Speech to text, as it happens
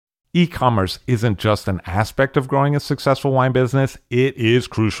E-commerce isn't just an aspect of growing a successful wine business, it is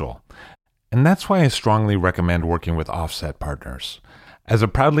crucial. And that's why I strongly recommend working with Offset Partners. As a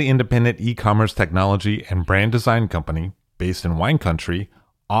proudly independent e-commerce technology and brand design company based in wine country,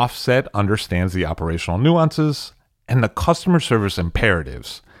 Offset understands the operational nuances and the customer service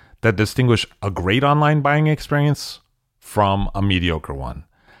imperatives that distinguish a great online buying experience from a mediocre one.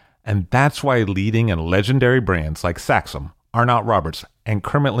 And that's why leading and legendary brands like Saxum, Arnott Roberts, and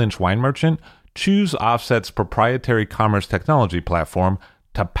Kermit Lynch Wine Merchant choose Offset's proprietary commerce technology platform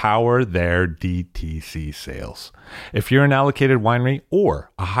to power their DTC sales. If you're an allocated winery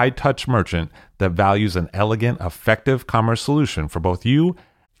or a high-touch merchant that values an elegant, effective commerce solution for both you,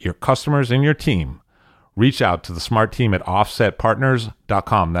 your customers, and your team, reach out to the smart team at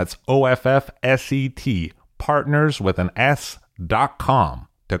offsetpartners.com. That's OFFSET, partners with an S.com,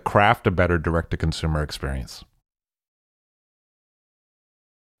 to craft a better direct-to-consumer experience.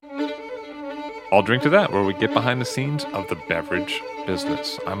 I'll drink to that, where we get behind the scenes of the beverage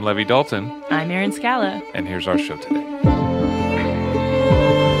business. I'm Levi Dalton. I'm Erin Scala. And here's our show today.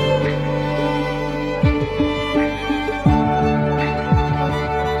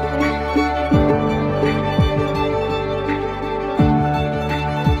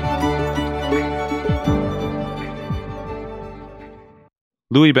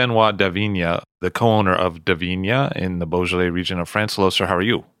 Louis Benoit Davigne, the co-owner of Davigne in the Beaujolais region of France. Hello, sir. How are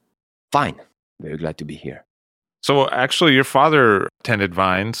you? Fine. Very glad to be here. So actually, your father tended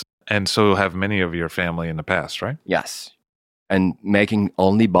vines, and so have many of your family in the past, right? Yes. And making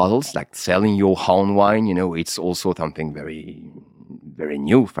only bottles, like selling your own wine, it's also something very, very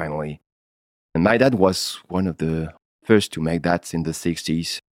new, finally. And my dad was one of the first to make that in the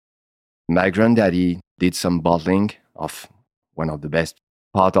 60s. My granddaddy did some bottling of one of the best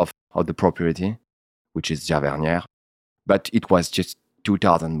part of the property, which is Javernière. But it was just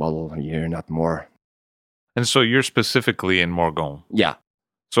 2,000 bottles a year, not more. And so you're specifically in Morgon. Yeah.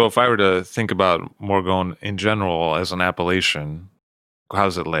 So if I were to think about Morgon in general as an appellation, how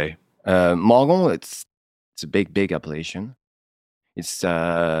does it lay? Morgon, it's a big appellation. It's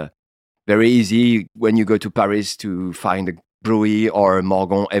very easy when you go to Paris to find a brewery or a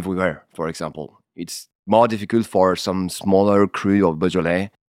Morgon everywhere, for example. It's more difficult for some smaller cru of Beaujolais.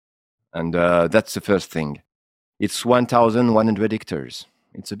 And that's the first thing. It's 1,100 hectares.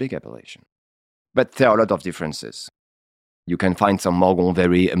 It's a big appellation. But there are a lot of differences. You can find some Morgon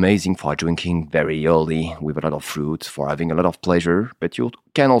very amazing for drinking very early with a lot of fruit, for having a lot of pleasure. But you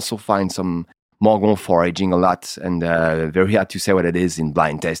can also find some Morgon for aging a lot and very hard to say what it is in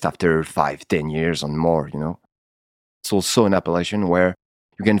blind test after 5-10 years and more, It's also an appellation where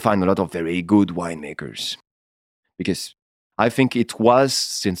you can find a lot of very good winemakers. Because I think it was,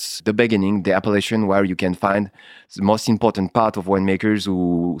 since the beginning, the appellation where you can find the most important part of winemakers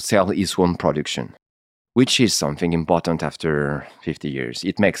who sell his own production, which is something important after 50 years.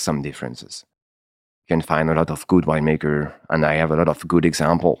 It makes some differences. You can find a lot of good winemakers, and I have a lot of good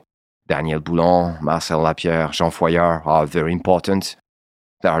examples. Daniel Boulan, Marcel Lapierre, Jean Foyard are very important.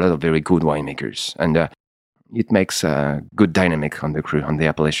 There are a lot of very good winemakers, and it makes a good dynamic on the cru, on the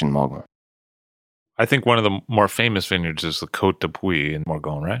appellation Morgon. I think one of the more famous vineyards is the Côte de Puy in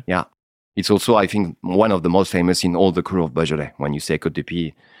Morgon, right? Yeah. It's also, I think, one of the most famous in all the cru of Beaujolais. When you say Côte de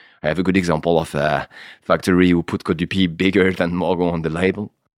Puy, I have a good example of a factory who put Côte de Puy bigger than Morgon on the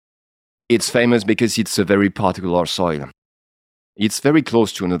label. It's famous because it's a very particular soil. It's very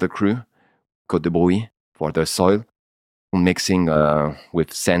close to another cru, Côte de Brouilly, for the soil, mixing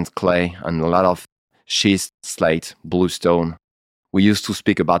with sand clay and a lot of schist, slate, bluestone. We used to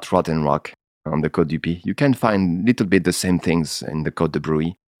speak about rotten rock on the Côte du Puy. You can find a little bit the same things in the Côte de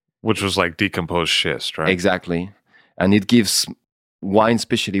Brouilly. Which was like decomposed schist, right? Exactly. And it gives wine,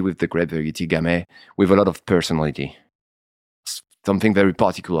 especially with the grape variety Gamay, with a lot of personality. It's something very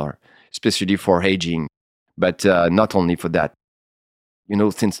particular, especially for aging, but not only for that.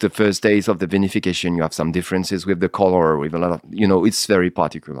 Since the first days of the vinification, you have some differences with the color, with a lot of, it's very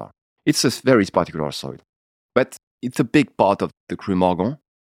particular. It's a very particular soil. But it's a big part of the Cru Morgon.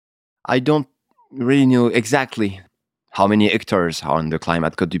 I don't really know exactly how many hectares are on the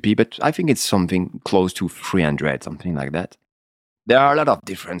climate Côte du Puy, but I think it's something close to 300, something like that. There are a lot of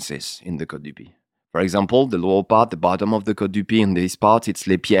differences in the Côte du Puy. For example, the lower part, the bottom of the Côte du Puy, in this part, it's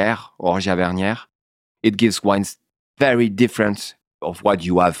Les Pierres or Javernière. It gives wines very different of what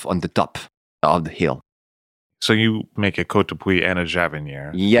you have on the top of the hill. So you make a Côte de Puy and a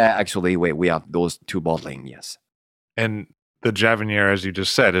Javernière. Yeah, actually, we have those two bottling, yes. And the Javernière, as you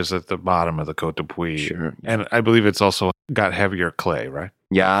just said, is at the bottom of the Côte de Puy. Sure. And I believe it's also got heavier clay, right?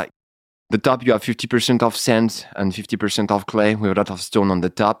 Yeah. The top, you have 50% of sand and 50% of clay with a lot of stone on the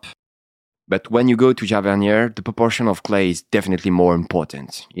top. But when you go to Javernier, the proportion of clay is definitely more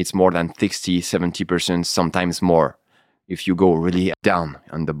important. It's more than 60, 70%, sometimes more, if you go really down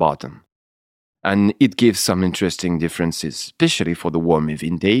on the bottom. And it gives some interesting differences, especially for the warmer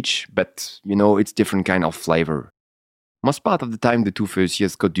vintage, but it's different kind of flavor. Most part of the time, the 2 first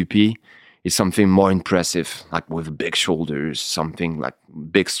years Côte du Py is something more impressive, like with big shoulders, something like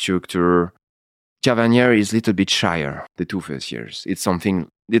big structure. Javernier is a little bit shyer, the 2 first years. It's something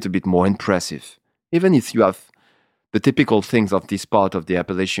a little bit more impressive. Even if you have the typical things of this part of the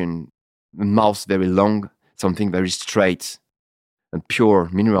appellation, mouth very long, something very straight and pure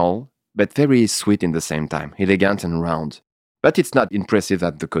mineral, but very sweet in the same time, elegant and round. But it's not impressive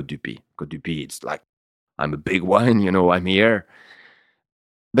at the Côte du Py. Côte du Py, it's like, I'm a big wine, I'm here.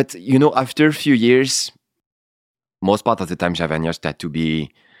 But, after a few years, most part of the time, Javernier start to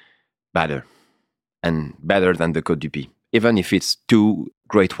be better. And better than the Côte du Py. Even if it's 2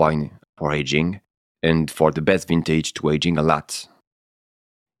 great wine for aging, and for the best vintage to aging a lot.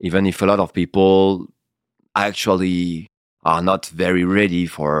 Even if a lot of people actually are not very ready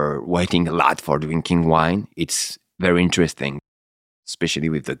for waiting a lot for drinking wine, it's very interesting, especially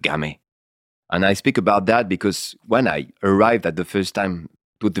with the Gamay. And I speak about that because when I arrived at the first time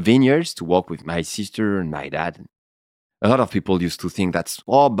to the vineyards to walk with my sister and my dad, a lot of people used to think that's,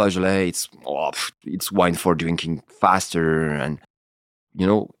 Beaujolais, it's wine for drinking faster. And,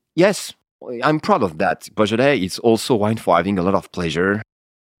 yes, I'm proud of that. Beaujolais is also wine for having a lot of pleasure.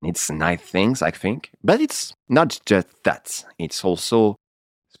 It's nice things, I think. But it's not just that. It's also,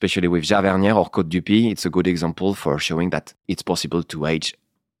 especially with Javernier or Côte du Py, it's a good example for showing that it's possible to age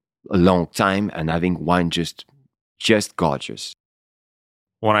a long time and having wine just gorgeous.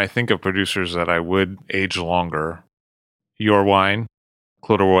 When I think of producers that I would age longer, your wine,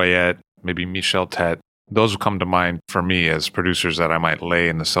 Claude Royet, maybe Michel Tête, those come to mind for me as producers that I might lay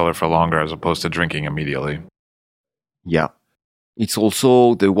in the cellar for longer as opposed to drinking immediately. Yeah. It's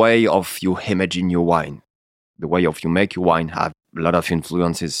also the way of you imagine your wine. The way of you make your wine have a lot of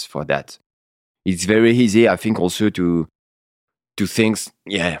influences for that. It's very easy, I think, also to think,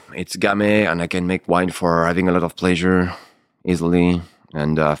 it's Gamay and I can make wine for having a lot of pleasure easily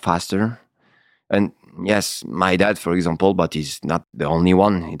and faster. And yes, my dad, for example, but he's not the only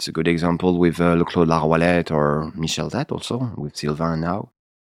one. It's a good example with Le Clos de la Roilette or Michel Tête also, with Sylvain now.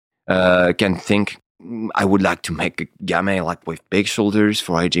 Can think, I would like to make a Gamay like with big shoulders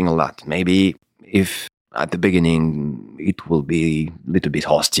for aging a lot. Maybe if at the beginning it will be a little bit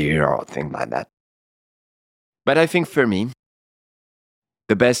austere or things like that. But I think for me,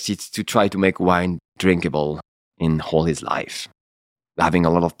 the best is to try to make wine drinkable in all his life. Having a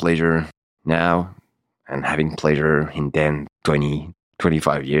lot of pleasure now and having pleasure in 10, 20,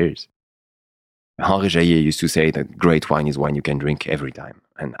 25 years. Henri Jaillet used to say that great wine is wine you can drink every time.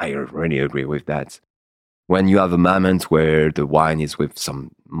 And I really agree with that. When you have a moment where the wine is with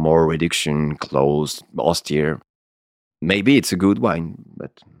some more reduction, close, austere, maybe it's a good wine,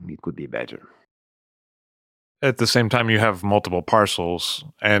 but it could be better. At the same time, you have multiple parcels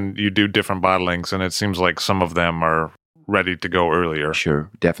and you do different bottlings, and it seems like some of them are ready to go earlier. Sure,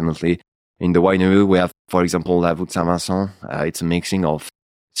 definitely. In the winery, we have, for example, La Voûte Saint-Vincent. It's a mixing of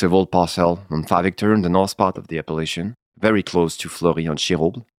several parcels on 5 hectares in the north part of the appellation, very close to Fleury and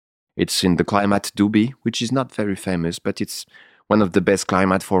Chirauble. It's in the climate d'Auby, which is not very famous, but it's one of the best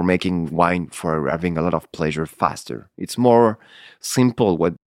climate for making wine, for having a lot of pleasure faster. It's more simple.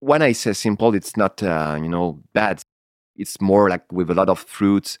 When I say simple, it's not, bad. It's more like with a lot of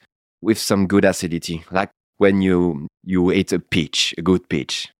fruits, with some good acidity. Like when you eat a peach, a good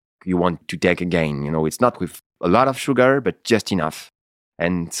peach, you want to take again. It's not with a lot of sugar, but just enough.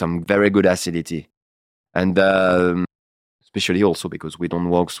 And some very good acidity. And especially also because we don't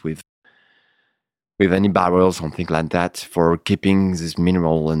work with any barrels, something like that, for keeping this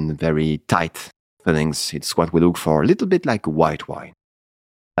mineral and very tight fillings. It's what we look for, a little bit like white wine.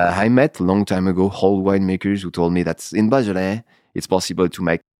 I met a long time ago old winemakers who told me that in Beaujolais, it's possible to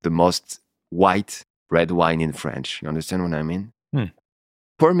make the most white red wine in French. You understand what I mean?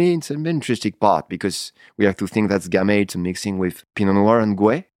 For me, it's an interesting part because we have to think that's Gamay, it's a mixing with Pinot Noir and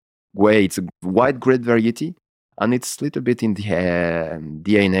Gouais. Gouais, it's a white grape variety, and it's a little bit in the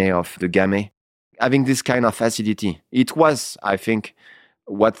DNA of the Gamay. Having this kind of acidity. It was, I think,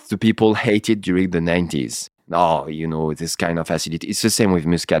 what the people hated during the 90s. This kind of acidity. It's the same with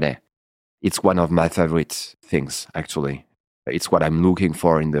Muscadet. It's one of my favorite things, actually. It's what I'm looking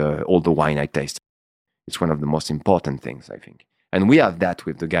for in all the wine I taste. It's one of the most important things, I think. And we have that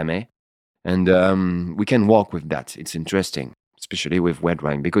with the Gamay. And we can work with that. It's interesting, especially with red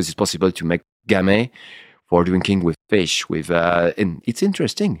wine, because it's possible to make Gamay for drinking with fish. And it's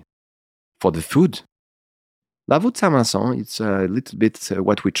interesting. For the food, La Voûte Saint-Vincent, it's a little bit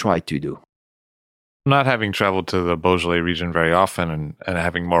what we try to do. Not having traveled to the Beaujolais region very often and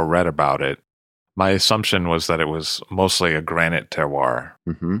having more read about it, my assumption was that it was mostly a granite terroir.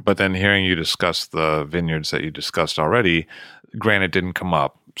 Mm-hmm. But then hearing you discuss the vineyards that you discussed already, granite didn't come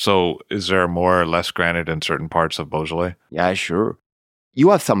up. So is there more or less granite in certain parts of Beaujolais? Yeah, sure.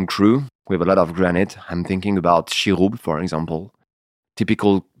 You have some cru with a lot of granite. I'm thinking about Chiroub, for example.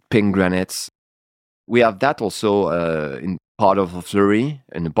 Typical pink granites. We have that also in part of Fleury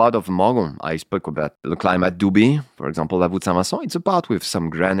and part of Morgon. I spoke about the climate Doubi, for example, La Voûte Saint-Vincent. It's a part with some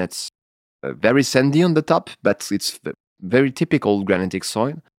granites, very sandy on the top, but it's very typical granitic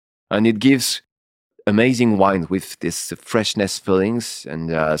soil. And it gives amazing wine with this freshness fillings.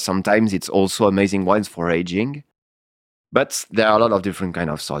 And sometimes it's also amazing wines for aging. But there are a lot of different kind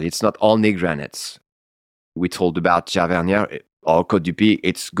of soil. It's not only granites. We told about Javernier or Côte du Puy.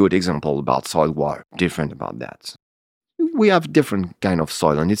 It's good example about soil war, different about that. We have different kind of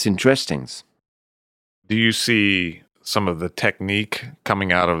soil, and it's interesting. Do you see some of the technique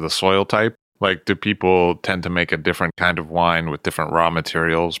coming out of the soil type? Like, do people tend to make a different kind of wine with different raw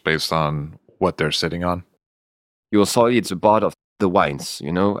materials based on what they're sitting on? Your soil is a part of the wines,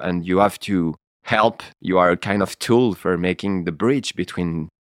 and you have to help. You are a kind of tool for making the bridge between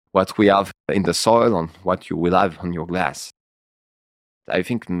what we have in the soil and what you will have on your glass. I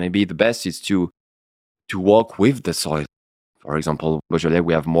think maybe the best is to walk with the soil. For example, Beaujolais,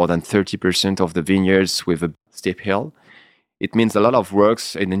 we have more than 30% of the vineyards with a steep hill. It means a lot of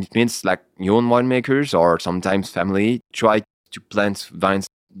works, and it means like young winemakers or sometimes family try to plant vines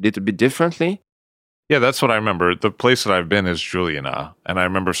a little bit differently. Yeah, that's what I remember. The place that I've been is Juliana, and I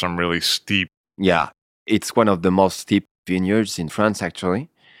remember some really steep. Yeah, it's one of the most steep vineyards in France, actually.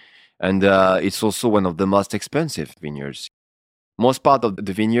 And it's also one of the most expensive vineyards. Most part of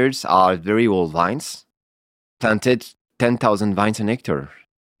the vineyards are very old vines, planted 10,000 vines an hectare.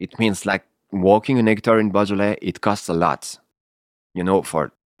 It means like walking an hectare in Beaujolais, it costs a lot,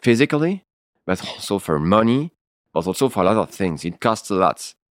 for physically, but also for money, but also for a lot of things. It costs a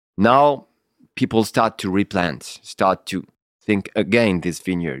lot. Now, people start to replant, start to think again these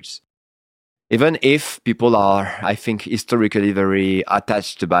vineyards. Even if people are, I think, historically very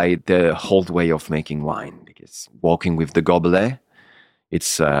attached by the old way of making wine, because walking with the gobelet,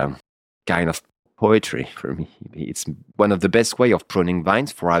 it's kind of poetry for me. It's one of the best way of pruning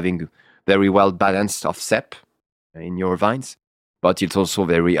vines for having very well balanced of sap in your vines, but it's also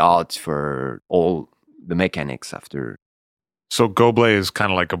very hard for all the mechanics after. So gobelet is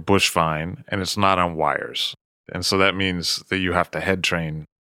kind of like a bush vine, and it's not on wires. And so that means that you have to head train.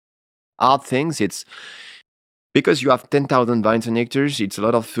 Hard things, it's because you have 10,000 vines an hectare, it's a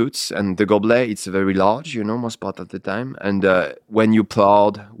lot of fruits, and the gobelet, it's very large, most part of the time. And when you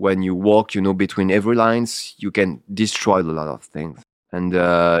plowed, when you walk, between every lines, you can destroy a lot of things. And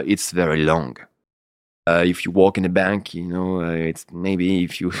it's very long. If you walk in a bank, it's maybe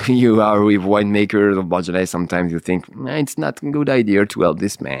if you are with winemakers of Beaujolais, sometimes you think, it's not a good idea to help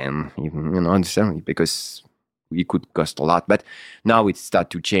this man, even, because it could cost a lot. But now it starts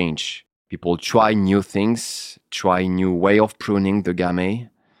to change. People try new things, try new way of pruning the gamay,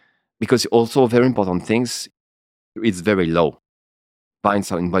 because also very important things, it's very low. Vines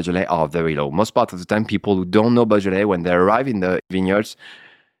in Beaujolais are very low. Most part of the time, people who don't know Beaujolais, when they arrive in the vineyards,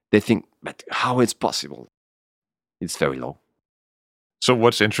 they think, but how it's possible? It's very low. So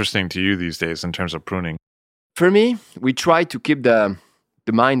what's interesting to you these days in terms of pruning? For me, we try to keep the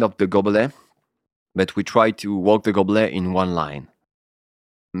mind of the gobelet, but we try to walk the gobelet in one line,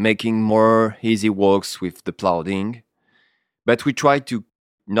 making more easy walks with the plowing, but we try to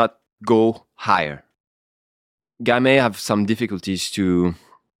not go higher. Gamay have some difficulties to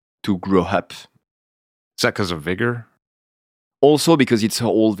grow up. Is that because of vigor? Also because it's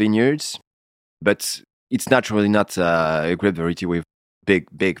old vineyards, but it's naturally not a grape variety with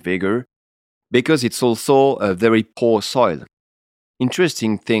big vigor, because it's also a very poor soil.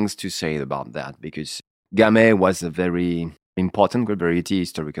 Interesting things to say about that, because Gamay was a very important grape variety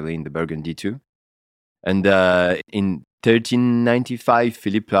historically in the Burgundy too. And in 1395,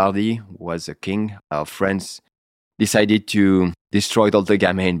 Philippe Hardy, who was a king of France, decided to destroy all the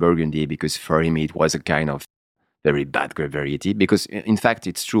Gamay in Burgundy, because for him it was a kind of very bad grape variety. Because in fact,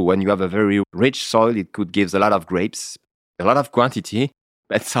 it's true, when you have a very rich soil, it could give a lot of grapes, a lot of quantity,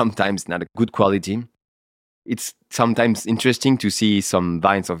 but sometimes not a good quality. It's sometimes interesting to see some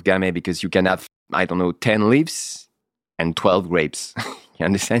vines of Gamay, because you can have, 10 leaves and 12 grapes. You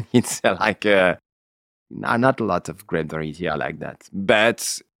understand? It's like not a lot of grape variety are like that.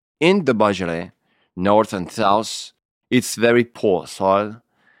 But in the Beaujolais, north and south, it's very poor soil.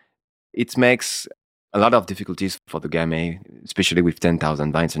 It makes a lot of difficulties for the Gamay, especially with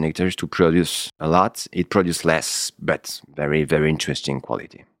 10,000 vines and hectares to produce a lot. It produces less, but very, very interesting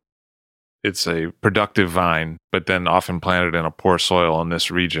quality. It's a productive vine, but then often planted in a poor soil in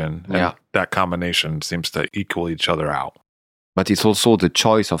this region. And that combination seems to equal each other out. But it's also the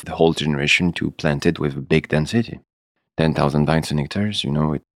choice of the whole generation to plant it with a big density. 10,000 vines and hectares,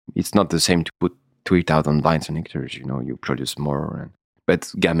 it's not the same to put 3,000 vines and hectares, you produce more. But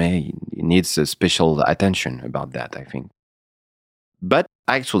Gamay needs a special attention about that, I think. But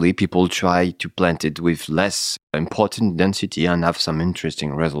actually, people try to plant it with less important density and have some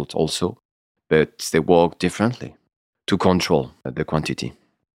interesting results also. But they work differently to control the quantity.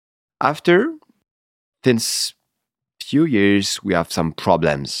 After, since few years, we have some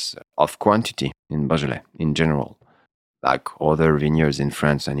problems of quantity in Beaujolais in general, like other vineyards in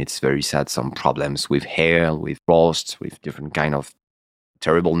France, and it's very sad, some problems with hail, with frost, with different kind of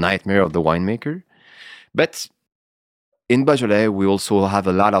terrible nightmare of the winemaker. But in Beaujolais, we also have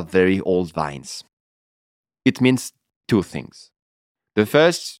a lot of very old vines. It means two things. The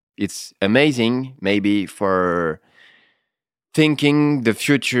first, it's amazing maybe for thinking the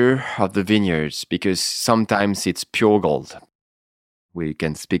future of the vineyards, because sometimes it's pure gold. We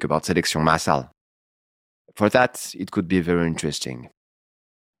can speak about Sélection Massal. For that, it could be very interesting.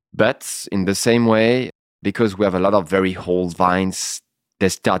 But in the same way, because we have a lot of very old vines, they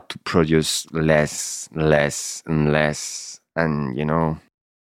start to produce less, and less. And,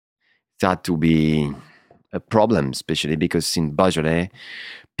 start to be a problem, especially because in Beaujolais,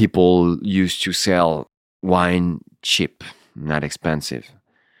 people used to sell wine cheap, not expensive,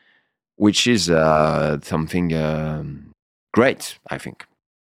 which is something great, I think.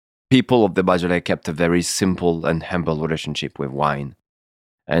 People of the Beaujolais kept a very simple and humble relationship with wine.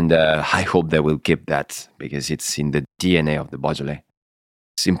 And I hope they will keep that, because it's in the DNA of the Beaujolais.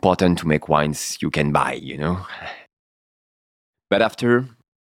 It's important to make wines you can buy, But after,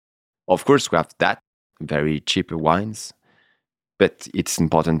 of course, we have that, very cheap wines. But it's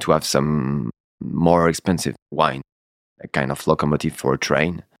important to have some more expensive wine, a kind of locomotive for a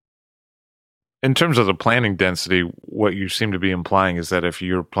train. In terms of the planting density, what you seem to be implying is that if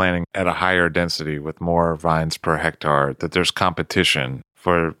you're planting at a higher density with more vines per hectare, that there's competition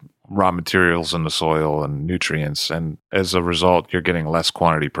for raw materials in the soil and nutrients. And as a result, you're getting less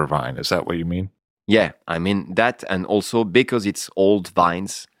quantity per vine. Is that what you mean? Yeah, I mean that. And also because it's old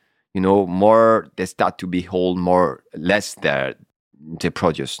vines, more they start to be old, less they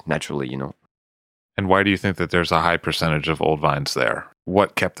produce naturally, And why do you think that there's a high percentage of old vines there?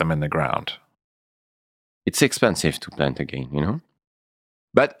 What kept them in the ground? It's expensive to plant again,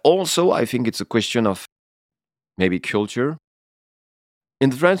 But also, I think it's a question of maybe culture.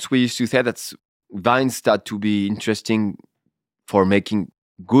 In France, we used to say that vines start to be interesting for making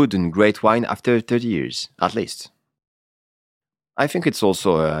good and great wine after 30 years, at least. I think it's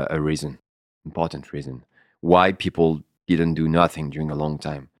also a reason, important reason, why people didn't do nothing during a long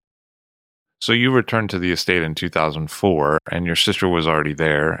time. So you returned to the estate in 2004, and your sister was already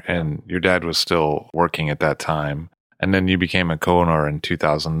there, and your dad was still working at that time. And then you became a co-owner in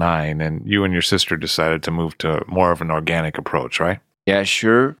 2009, and you and your sister decided to move to more of an organic approach, right? Yeah,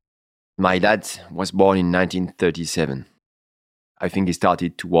 sure. My dad was born in 1937. I think he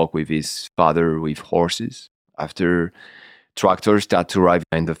started to work with his father with horses. After tractors started to arrive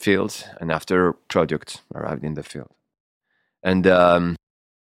in the field, and after products arrived in the field. And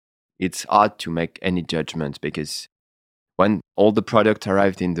it's hard to make any judgment, because when all the product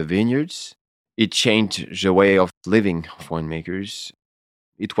arrived in the vineyards, it changed the way of living of winemakers.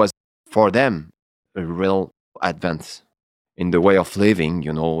 It was for them a real advance in the way of living,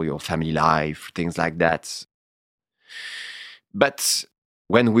 your family life, things like that. But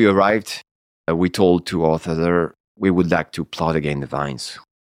when we arrived, we told to our father we would like to plant again the vines,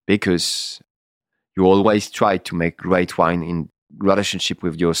 because you always try to make great wine in relationship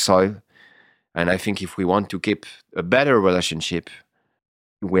with your soil. And I think if we want to keep a better relationship,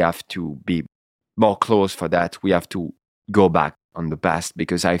 we have to be more close for that. We have to go back on the past,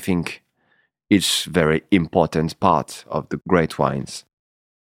 because I think it's very important part of the great wines.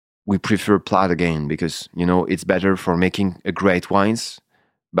 We prefer plant again because, it's better for making a great wines,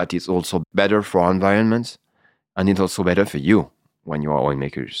 but it's also better for our environment, and it's also better for you when you are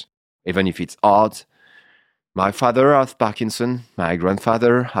winemakers. Even if it's hard. My father had Parkinson, my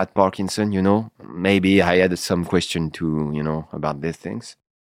grandfather had Parkinson, Maybe I had some question to, about these things.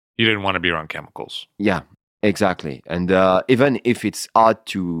 You didn't want to be around chemicals. Yeah, exactly. And even if it's hard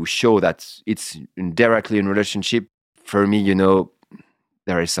to show that it's directly in relationship, for me,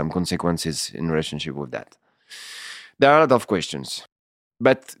 there is some consequences in relationship with that. There are a lot of questions.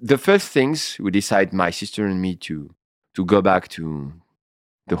 But the first things we decide, my sister and me, to go back to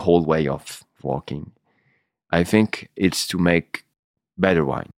the whole way of working, I think it's to make better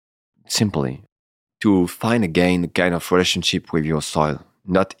wine. Simply, to find again a kind of relationship with your soil,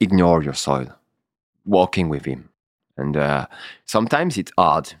 not ignore your soil, walking with him. And sometimes it's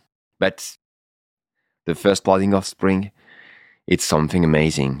hard, but the first planting of spring, it's something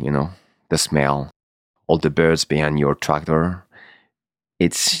amazing, you know, the smell, all the birds behind your tractor.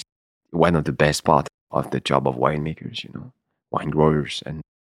 It's one of the best parts of the job of winemakers, you know, wine growers. And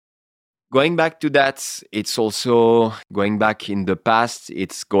going back to that, it's also going back in the past.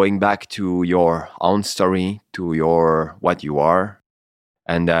 It's going back to your own story, to your what you are,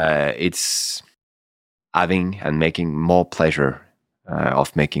 and it's having and making more pleasure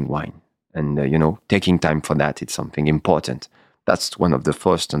of making wine. And you know, taking time for that, it's something important. That's one of the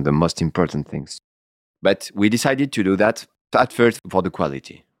first and the most important things. But we decided to do that at first for the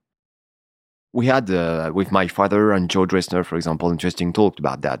quality. We had with my father and Joe Dressner, for example, interesting talk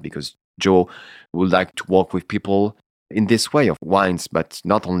about that, because Joe would like to work with people in this way of wines. But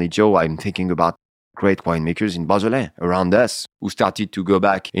not only Joe, I'm thinking about great winemakers in Beaujolais around us who started to go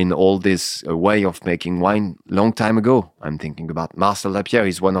back in all this way of making wine long time ago. I'm thinking about Marcel Lapierre.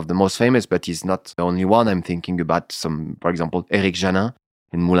 He's one of the most famous, but he's not the only one. I'm thinking about some, for example, Éric Janin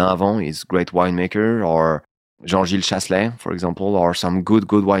in Moulin à Vent is a great winemaker, or Jean-Gilles Chasselet, for example, or some good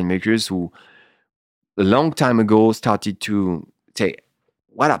winemakers who a long time ago started to say,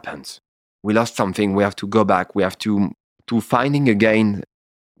 what happened? We lost something. We have to go back. We have to finding again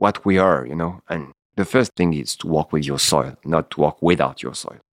what we are, you know. And the first thing is to work with your soil, not to work without your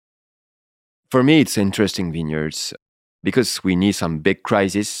soil. For me, it's interesting vineyards because we need some big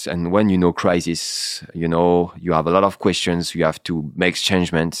crisis. And when you know crisis, you know, you have a lot of questions. You have to make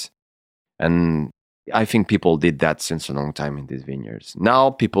changements. And I think people did that since a long time in these vineyards.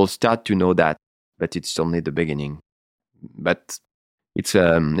 Now people start to know that, but it's only the beginning. But it's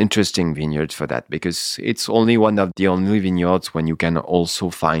an interesting vineyard for that, because it's only one of the only vineyards when you can also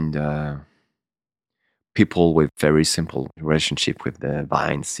find people with very simple relationship with the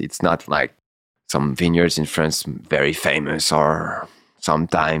vines. It's not like some vineyards in France very famous, or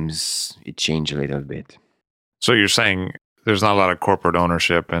sometimes it changes a little bit. So you're saying there's not a lot of corporate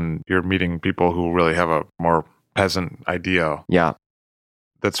ownership, and you're meeting people who really have a more peasant idea. Yeah.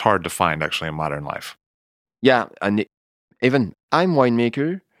 That's hard to find actually in modern life. Yeah, and even I'm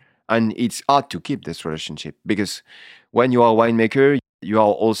winemaker, and it's hard to keep this relationship, because when you are a winemaker, you are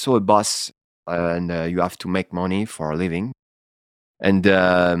also a boss, and you have to make money for a living. And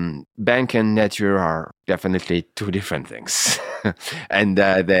bank and nature are definitely two different things, and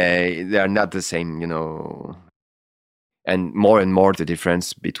they are not the same, you know. And more the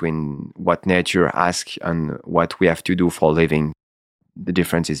difference between what nature asks and what we have to do for a living, the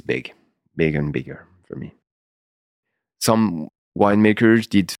difference is big and bigger for me. Some winemakers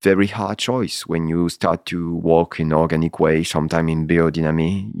did very hard choice. When you start to work in organic way, sometimes in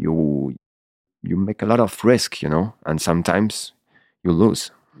biodynamic, you make a lot of risk, you know, and sometimes you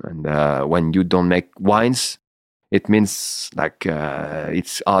lose. And when you don't make wines, it means like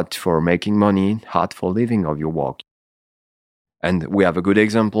it's hard for making money, hard for living of your work. And we have a good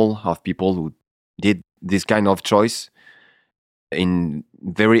example of people who did this kind of choice in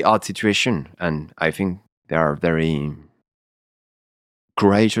very hard situation. And I think they are very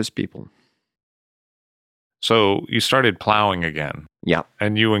courageous people. So you started plowing again. Yeah.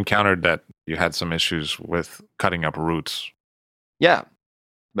 And you encountered that you had some issues with cutting up roots. Yeah.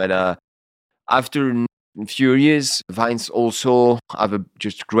 But after a few years, vines also have a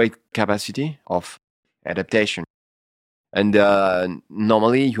just great capacity of adaptation. And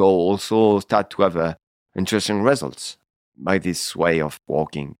normally you also start to have interesting results by this way of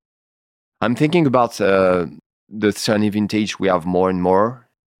working. I'm thinking about the sunny vintage we have more and more,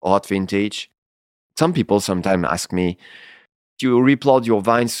 hot vintage. Some people sometimes ask me, you replant your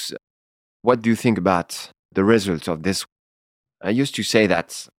vines, what do you think about the results of this? I used to say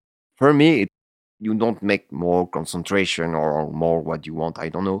that for me, you don't make more concentration or more what you want. I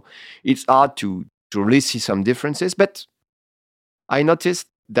don't know. It's hard to really see some differences, but I noticed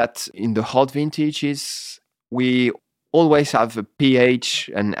that in the hot vintages, we always have a pH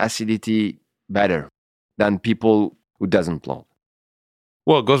and acidity better than people who doesn't plant.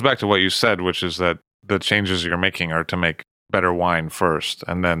 Well, it goes back to what you said, which is that the changes you're making are to make better wine first,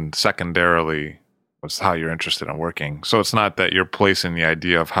 and then secondarily, it's how you're interested in working. So it's not that you're placing the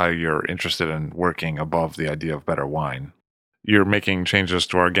idea of how you're interested in working above the idea of better wine. You're making changes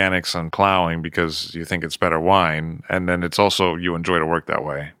to organics and plowing because you think it's better wine, and then it's also you enjoy to work that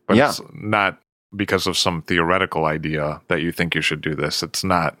way. But it's not because of some theoretical idea that you think you should do this. It's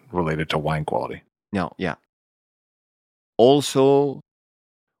not related to wine quality. No, yeah. Also,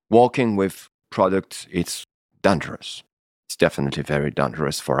 working with products, it's dangerous. It's definitely very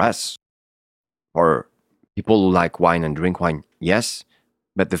dangerous for us. For people who like wine and drink wine, yes,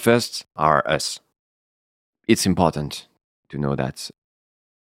 but the first are us. It's important to know that.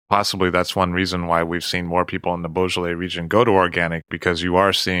 Possibly that's one reason why we've seen more people in the Beaujolais region go to organic, because you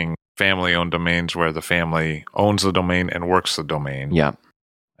are seeing family-owned domains where the family owns the domain and works the domain. Yeah.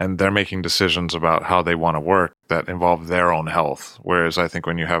 And they're making decisions about how they want to work that involve their own health. Whereas I think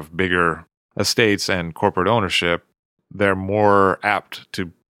when you have bigger estates and corporate ownership, they're more apt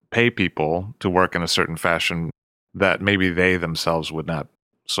to pay people to work in a certain fashion that maybe they themselves would not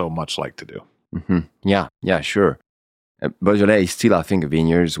so much like to do. Mm-hmm. Yeah, sure. Beaujolais is still, I think,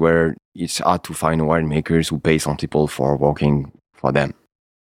 vineyards where it's hard to find winemakers who pay some people for working for them.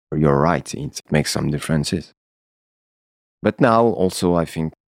 You're right, it makes some differences. But now also, I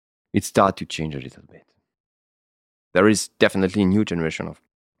think, it starts to change a little bit. There is definitely a new generation of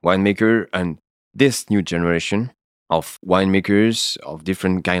winemaker, and this new generation of winemakers of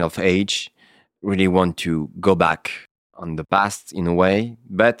different kind of age really want to go back on the past in a way,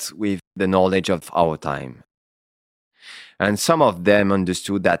 but with the knowledge of our time. And some of them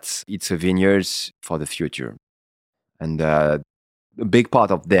understood that it's a vineyard for the future. And a big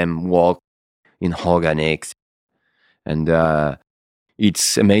part of them work in organics. And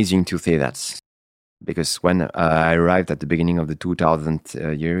it's amazing to say that. Because when I arrived at the beginning of the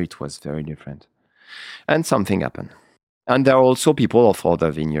 2000th year, it was very different. And something happened. And there are also people of other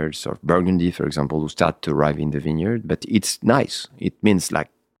vineyards, of Burgundy, for example, who start to arrive in the vineyard. But it's nice. It means like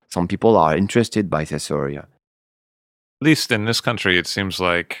some people are interested by this area. At least in this country, it seems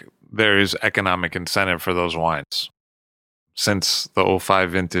like there is economic incentive for those wines. Since the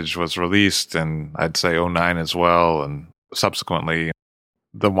 05 vintage was released, and I'd say 09 as well, and subsequently,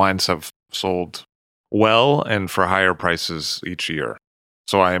 the wines have sold well and for higher prices each year.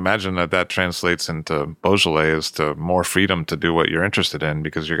 So I imagine that translates into Beaujolais as to more freedom to do what you're interested in,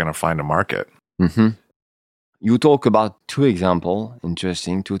 because you're going to find a market. Mm-hmm. You talk about two examples,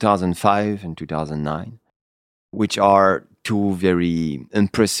 interesting, 2005 and 2009, which are two very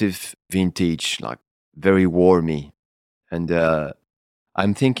impressive vintage, like very warmy. And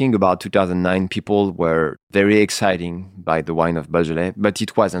I'm thinking about 2009, people were very exciting by the wine of Beaujolais, but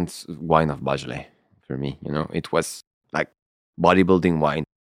it wasn't wine of Beaujolais for me, it was like bodybuilding wine.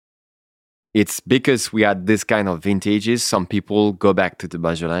 It's because we had this kind of vintages, some people go back to the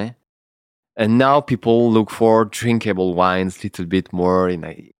Beaujolais. And now people look for drinkable wines a little bit more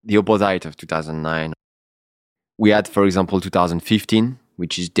in the opposite of 2009. We had, for example, 2015,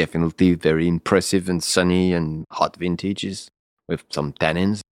 which is definitely very impressive and sunny and hot vintages with some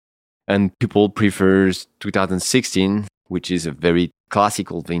tannins. And people prefer 2016, which is a very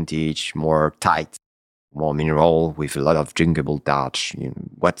classical vintage, more tight, more mineral, with a lot of drinkable touch.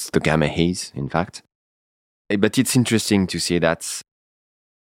 What's the Gamay Haze, in fact. But it's interesting to see that,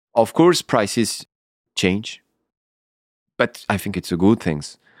 of course, prices change. But I think it's a good thing.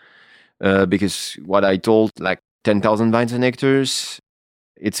 Because what I told, like 10,000 vines and hectares,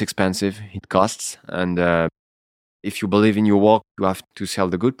 it's expensive, it costs. And if you believe in your work, you have to sell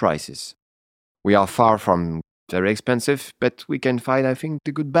the good prices. We are far from very expensive, but we can find, I think,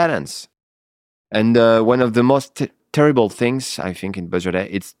 the good balance. And one of the most terrible things, I think, in Beaujolais,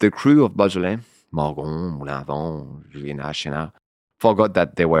 it's the cru of Beaujolais, Morgon, Moulin à Vent, Juliénas, Chenin, forgot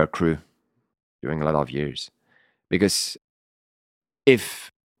that they were cru during a lot of years. Because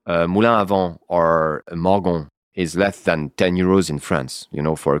if Moulin à Vent or Morgon is less than 10 euros in France,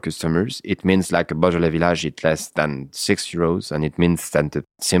 for customers, it means like a Beaujolais village, it's less than 6 euros. And it means that the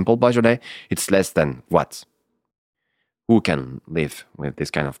simple Beaujolais, it's less than what? Who can live with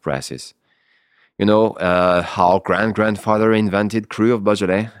this kind of prices? Our grandfather invented cru of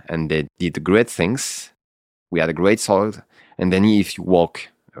Beaujolais, and they did great things. We had a great soil. And then if you work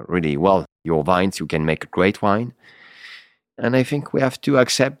really well your vines, you can make a great wine. And I think we have to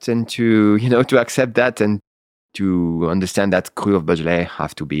accept and to accept that, and to understand that cru of Beaujolais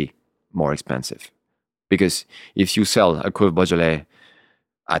have to be more expensive. Because if you sell a cru of Beaujolais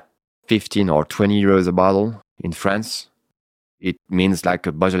at 15 or 20 euros a bottle in France, it means like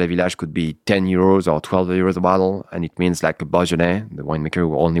a Beaujolais village could be 10 euros or 12 euros a bottle. And it means like a Beaujolais, the winemaker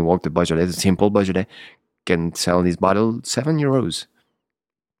who only worked the Beaujolais, the simple Beaujolais, can sell this bottle 7 euros.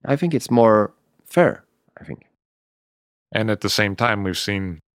 I think it's more fair, I think. And at the same time, we've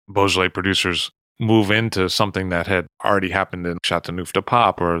seen Beaujolais producers move into something that had already happened in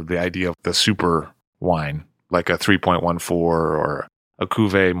Châteauneuf-du-Pape, or the idea of the super wine, like a 3.14 or a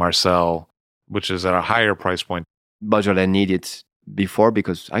Cuvée Marcel, which is at a higher price point. Beaujolais needed before,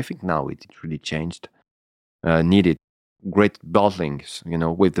 because I think now it really changed, needed great bottlings,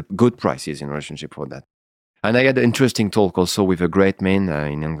 with the good prices in relationship for that. And I had an interesting talk also with a great man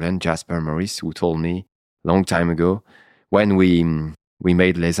in England, Jasper Morris, who told me a long time ago when we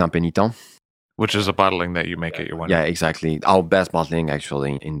made Les Impénitents. Which is a bottling that you make at your winery. Yeah, exactly. Our best bottling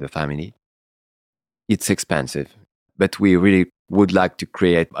actually in the family. It's expensive, but we really would like to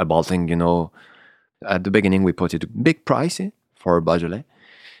create a bottling, At the beginning, we put it a big price for Beaujolais.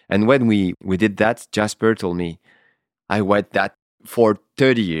 And when we did that, Jasper told me, I wait that for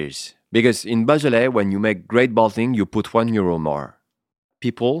 30 years. Because in Beaujolais, when you make great bottling, you put €1 more.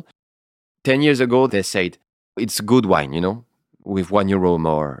 People, 10 years ago, they said, it's good wine, with €1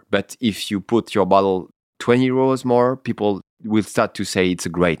 more. But if you put your bottle €20 more, people will start to say it's a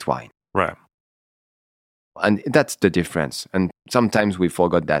great wine. Right. And that's the difference. And sometimes we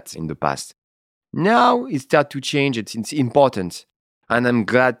forgot that in the past. Now it starts to change. It's important. And I'm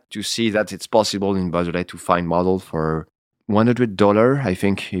glad to see that it's possible in Beaujolais to find bottles for $100, I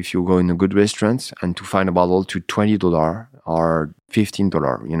think, if you go in a good restaurant, and to find a bottle to $20 or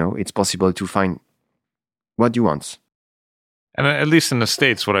 $15. It's possible to find what you want. And at least in the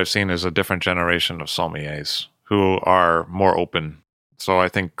States, what I've seen is a different generation of sommeliers who are more open. So I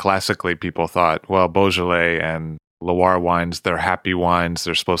think classically people thought, well, Beaujolais and Loire wines, they're happy wines.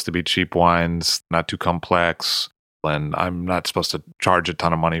 They're supposed to be cheap wines, not too complex. And I'm not supposed to charge a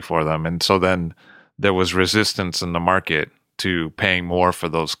ton of money for them. And so then there was resistance in the market to paying more for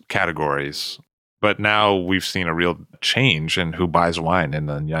those categories. But now we've seen a real change in who buys wine in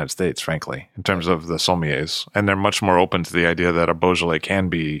the United States, frankly, in terms of the sommeliers. And they're much more open to the idea that a Beaujolais can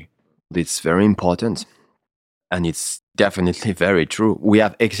be. It's very important. And it's definitely very true. We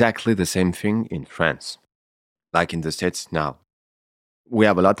have exactly the same thing in France, like in the States now. We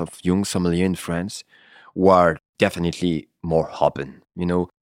have a lot of young sommeliers in France who are definitely more open.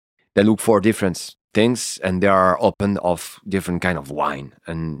 They look for different things and they are open of different kind of wine.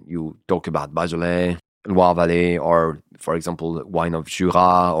 And you talk about Beaujolais, Loire Valley, or for example, wine of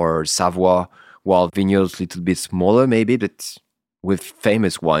Jura or Savoie, while vineyards a little bit smaller maybe, but with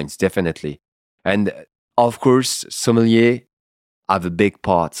famous wines, definitely. And of course, sommelier have a big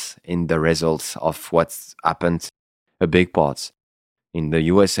part in the results of what's happened, a big part. In the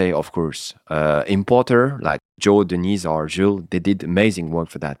USA, of course, importer like Joe, Denise, or Jules, they did amazing work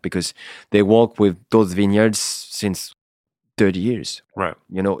for that because they work with those vineyards since 30 years. Right.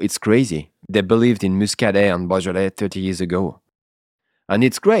 It's crazy. They believed in Muscadet and Beaujolais 30 years ago. And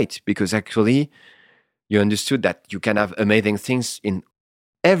it's great because actually you understood that you can have amazing things in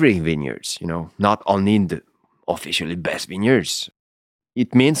every vineyards, not only in the officially best vineyards.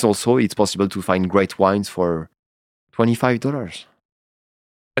 It means also it's possible to find great wines for $25.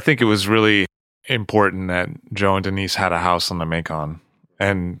 I think it was really important that Joe and Denise had a house on the Macon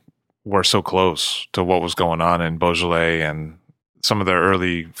and were so close to what was going on in Beaujolais and some of their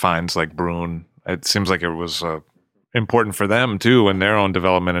early finds like Brune. It seems like it was important for them too in their own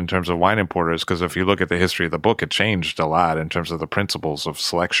development in terms of wine importers, because if you look at the history of the book, it changed a lot in terms of the principles of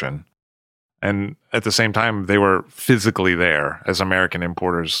selection. And at the same time, they were physically there as American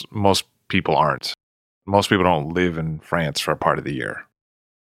importers. Most people aren't. Most people don't live in France for a part of the year.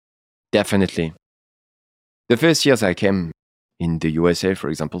 Definitely. The first years I came in the USA, for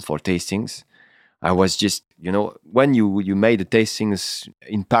example, for tastings, I was just, when you made the tastings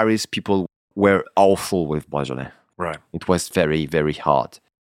in Paris, people were awful with Beaujolais. Right. It was very, very hard.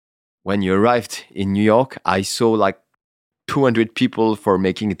 When you arrived in New York, I saw like 200 people for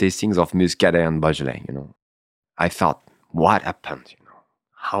making tastings of Muscadet and Beaujolais, I thought, what happened?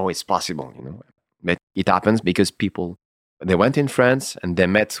 How is possible, But it happens because people, they went in France and they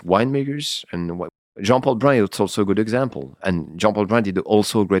met winemakers. And Jean-Paul Brun is also a good example. And Jean-Paul Brun did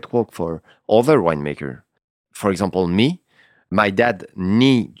also great work for other winemakers. For example, me, my dad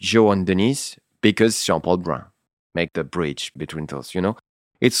knew Joe and Denise because Jean-Paul Brun made the bridge between those,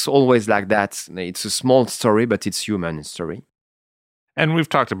 It's always like that. It's a small story, but it's human story. And we've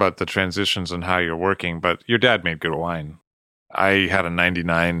talked about the transitions and how you're working, but your dad made good wine. I had a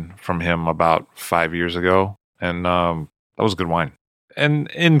 99 from him about 5 years ago, and that was good wine. And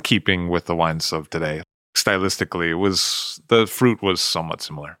in keeping with the wines of today, stylistically, the fruit was somewhat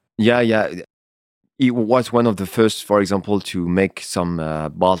similar. Yeah. He was one of the first, for example, to make some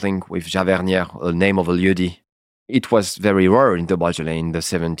bottling with Javernier, a name of a lieu-dit. It was very rare in the Beaujolais in the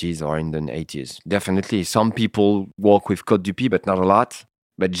 70s or in the 80s. Definitely. Some people work with Côte du Py, but not a lot.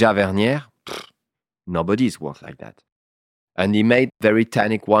 But Javernier, nobody's worked like that. And he made very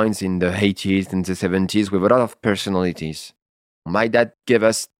tannic wines in the 80s and the 70s with a lot of personalities. My dad gave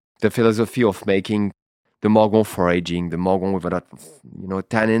us the philosophy of making the Morgon for aging, the Morgon with a lot of,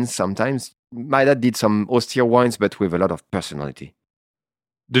 tannins sometimes. My dad did some austere wines, but with a lot of personality.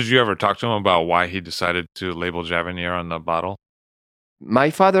 Did you ever talk to him about why he decided to label Javanier on the bottle?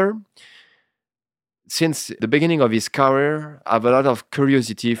 My father, since the beginning of his career, have a lot of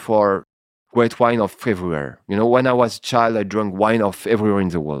curiosity for great wine of everywhere. When I was a child, I drank wine of everywhere in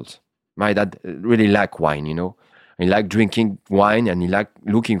the world. My dad really liked wine, He liked drinking wine and he liked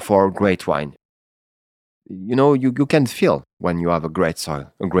looking for great wine. You can feel when you have a great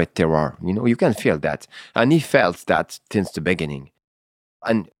soil, a great terroir. You can feel that. And he felt that since the beginning.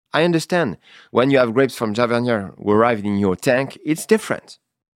 And I understand when you have grapes from Javernier who arrive in your tank, it's different.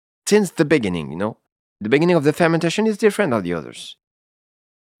 Since the beginning, The beginning of the fermentation is different than the others.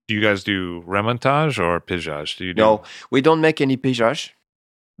 Do you guys do remontage or pigeage? No, we don't make any pigeage.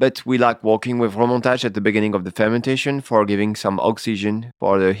 But we like working with remontage at the beginning of the fermentation for giving some oxygen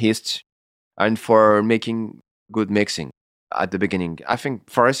for the yeast and for making good mixing at the beginning. I think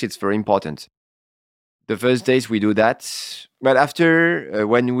for us it's very important. The first days we do that. But after,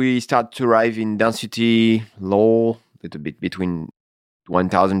 when we start to arrive in density low, a little bit between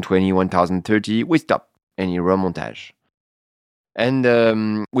 1020, 1030, we stop any remontage.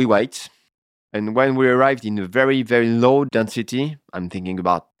 And we wait. And when we arrived in a very, very low density, I'm thinking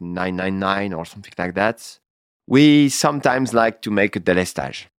about 999 or something like that, we sometimes like to make a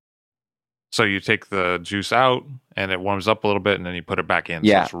délestage. So you take the juice out and it warms up a little bit and then you put it back in.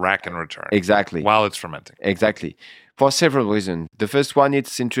 Yeah. So it's rack and return. Exactly. While it's fermenting. Exactly. For several reasons. The first one,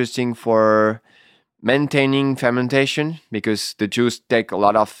 it's interesting for maintaining fermentation because the juice take a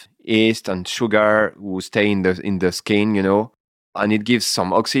lot of yeast and sugar who stay in the skin, and it gives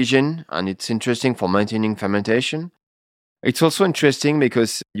some oxygen, and it's interesting for maintaining fermentation. It's also interesting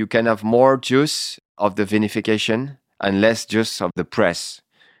because you can have more juice of the vinification and less juice of the press,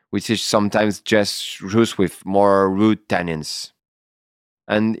 which is sometimes just juice with more root tannins.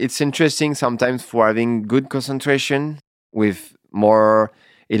 And it's interesting sometimes for having good concentration with more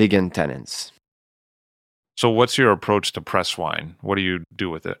elegant tannins. So what's your approach to press wine? What do you do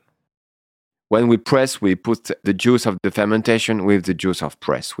with it? When we press, we put the juice of the fermentation with the juice of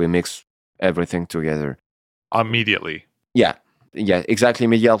press. We mix everything together. Immediately? Yeah, exactly,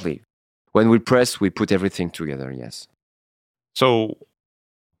 immediately. When we press, we put everything together, yes. So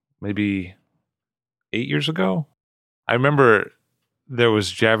maybe 8 years ago, I remember there was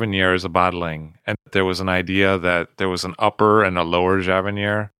Javanier as a bottling, and there was an idea that there was an upper and a lower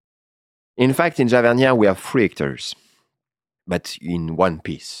Javanier. In fact, in Javernier, we have 3 hectares, but in one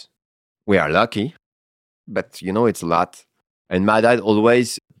piece. We are lucky, but it's a lot. And my dad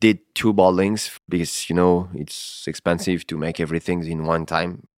always did 2 bottlings because, it's expensive to make everything in one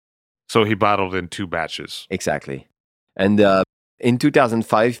time. So he bottled in 2 batches. Exactly. And in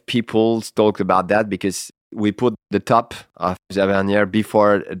 2005, people talked about that because we put the top of Javernier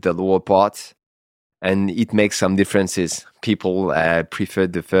before the lower part, and it makes some differences. People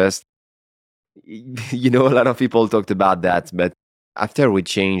preferred the first. A lot of people talked about that, but after we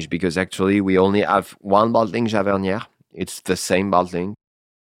changed, because actually we only have 1 bottling Javernier. It's the same bottling.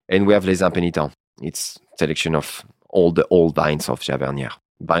 And we have Les Impénitents. It's a selection of all the old vines of Javernier.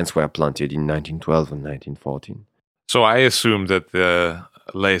 Vines were planted in 1912 and 1914. So I assumed that the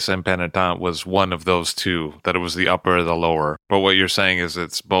Les Impénitents was one of those 2, that it was the upper or the lower. But what you're saying is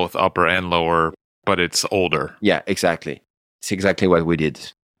it's both upper and lower, but it's older. Yeah, exactly. It's exactly what we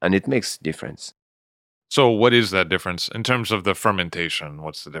did. And it makes a difference. So what is that difference in terms of the fermentation?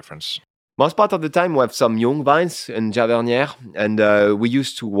 What's the difference? Most part of the time, we have some young vines in Javernier, and we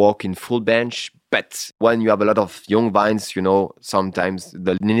used to work in full bench. But when you have a lot of young vines, sometimes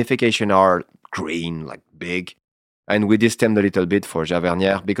the vinification are green, like big. And we distemmed a little bit for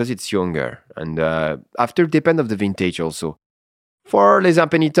Javernier because it's younger. And after, depend of the vintage also. For Les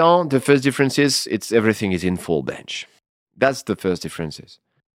Impénitents, the first difference is everything is in full bench. That's the first differences.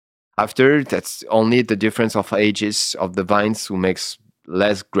 After, that's only the difference of ages of the vines who makes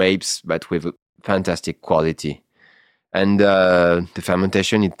less grapes, but with fantastic quality. And the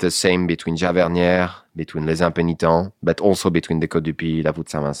fermentation is the same between Javernier, between Les Impénitents, but also between the Côte du Puy, La Voûte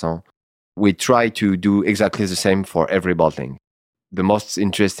Saint-Vincent. We try to do exactly the same for every bottling. The most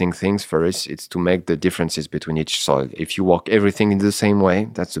interesting things for us is to make the differences between each soil. If you work everything in the same way,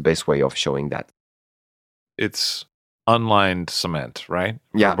 that's the best way of showing that. It's unlined cement, right?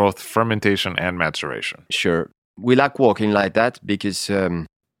 Yeah. For both fermentation and maturation. Sure. We like working like that because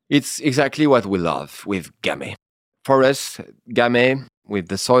it's exactly what we love with Gamay. For us, Gamay, with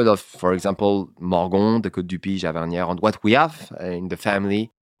the soil of, for example, Morgon, the Côte du Puy, Javernier, and what we have in the family,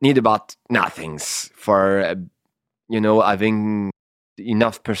 need about nothings for, having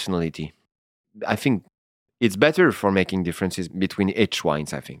enough personality. I think it's better for making differences between each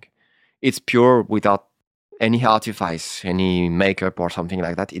wines, I think. It's pure without any artifice, any makeup or something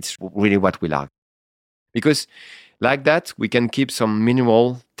like that. It's really what we like. Because like that, we can keep some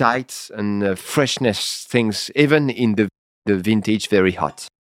minimal, tight, and freshness things, even in the vintage very hot,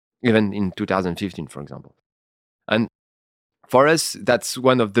 even in 2015, for example. And for us, that's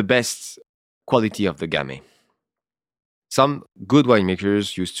one of the best quality of the Gamay. Some good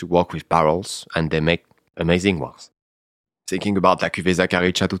winemakers used to work with barrels, and they make amazing wines. Thinking about La Cuvée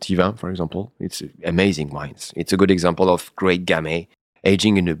Zacharie Château Thivin, for example, it's amazing wines. It's a good example of great Gamay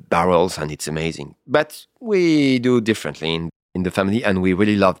aging in the barrels, and it's amazing. But we do differently in the family, and we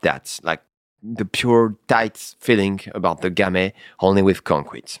really love that. Like the pure, tight feeling about the Gamay, only with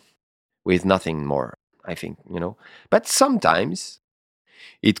concrete, with nothing more, I think, But sometimes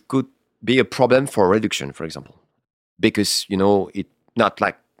it could be a problem for reduction, for example, because, it's not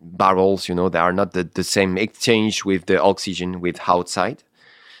like barrels, they are not the same exchange with the oxygen with outside.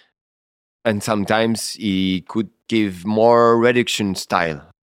 And sometimes it could give more reduction style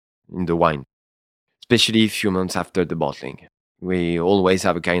in the wine, especially a few months after the bottling. We always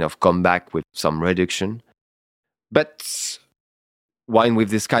have a kind of comeback with some reduction. But wine with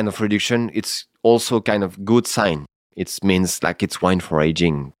this kind of reduction, it's also kind of good sign. It means like it's wine for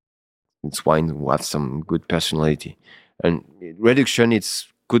aging. It's wine who has some good personality. And reduction,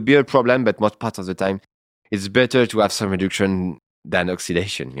 could be a problem, but most parts of the time, it's better to have some reduction than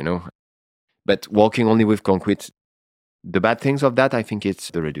oxidation, But working only with concrete, the bad things of that, I think it's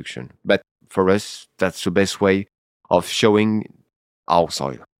the reduction. But for us, that's the best way of showing our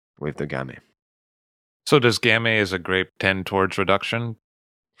soil with the Gamay. So does Gamay as a grape tend towards reduction?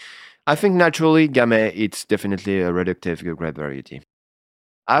 I think naturally, Gamay, it's definitely a reductive grape variety.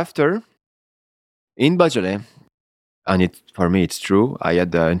 After, in Beaujolais, and for me, it's true, I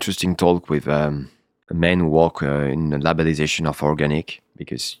had an interesting talk with a man who work in the labelization of organic,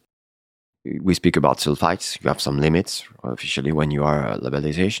 because we speak about sulfites. You have some limits officially when you are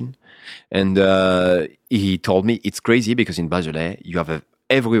labelization. And he told me it's crazy because in Beaujolais, you have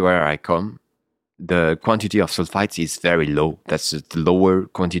everywhere I come, the quantity of sulfites is very low. That's the lower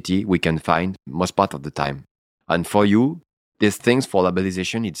quantity we can find most part of the time. And for you, these things for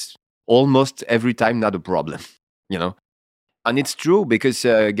labelization, it's almost every time not a problem, And it's true because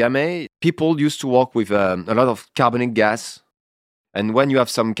Gamay, people used to work with a lot of carbonic gas. And when you have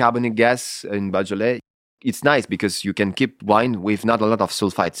some carbonic gas in Beaujolais, it's nice because you can keep wine with not a lot of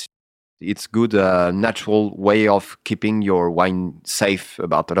sulfites. It's good natural way of keeping your wine safe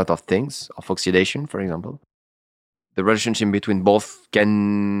about a lot of things, of oxidation, for example. The relationship between both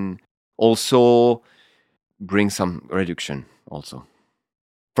can also bring some reduction also.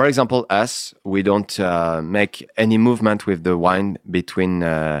 For example, us, we don't make any movement with the wine between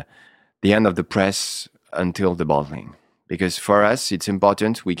the end of the press until the bottling. Because for us, it's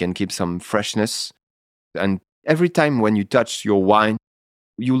important, we can keep some freshness. And every time when you touch your wine,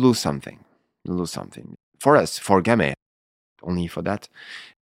 you lose something. For us, for Gamay, only for that.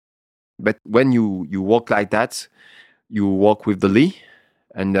 But when you walk like that, you walk with the Lee,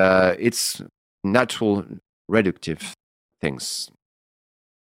 and it's natural reductive things.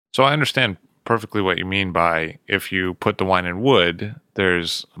 So I understand perfectly what you mean by if you put the wine in wood,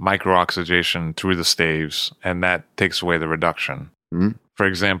 there's micro-oxidation through the staves, and that takes away the reduction. Mm-hmm. For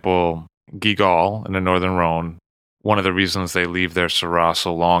example, Guigal in the Northern Rhone, one of the reasons they leave their Syrah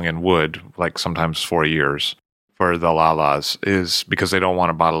so long in wood, like sometimes 4 years, for the Lalas, is because they don't want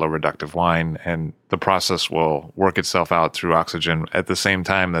to bottle a reductive wine, and the process will work itself out through oxygen at the same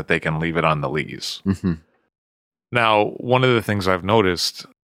time that they can leave it on the lees. Mm-hmm. Now, one of the things I've noticed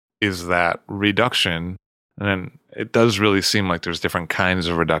is that reduction, and it does really seem like there's different kinds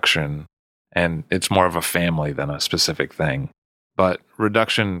of reduction, and it's more of a family than a specific thing. But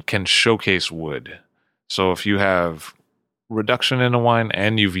reduction can showcase wood. So if you have reduction in a wine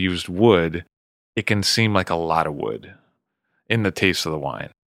and you've used wood, it can seem like a lot of wood in the taste of the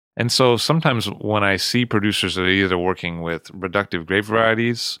wine. And so sometimes when I see producers that are either working with reductive grape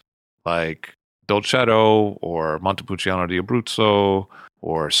varieties like Dolcetto or Montepulciano di Abruzzo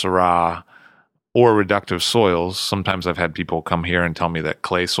or Syrah or reductive soils, sometimes I've had people come here and tell me that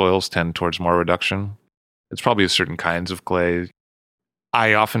clay soils tend towards more reduction. It's probably certain kinds of clay.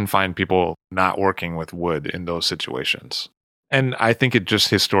 I often find people not working with wood in those situations. And I think it just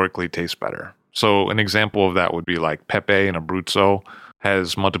historically tastes better. So an example of that would be like Pepe and Abruzzo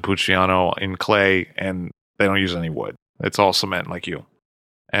has Montepulciano in clay, and they don't use any wood. It's all cement like you.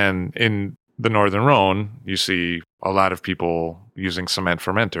 And in the Northern Rhone, you see a lot of people using cement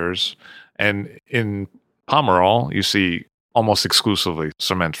fermenters. And in Pomerol, you see almost exclusively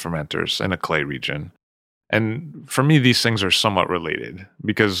cement fermenters in a clay region. And for me, these things are somewhat related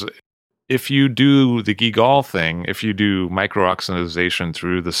because if you do the Guigal thing, if you do micro-oxidization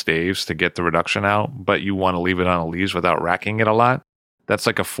through the staves to get the reduction out, but you want to leave it on the leaves without racking it a lot, that's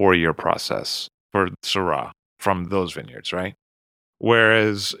like a 4-year process for Syrah from those vineyards, right?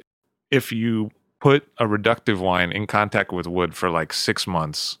 Whereas if you put a reductive wine in contact with wood for like 6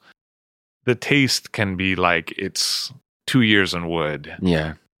 months, the taste can be like it's 2 years in wood.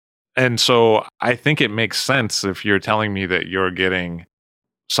 Yeah. And so I think it makes sense if you're telling me that you're getting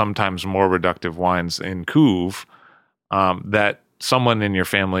sometimes more reductive wines in Cuve, that someone in your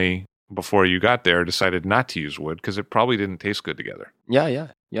family before you got there decided not to use wood because it probably didn't taste good together.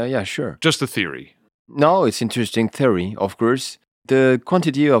 Yeah, sure. Just a theory. No, it's interesting theory, of course. The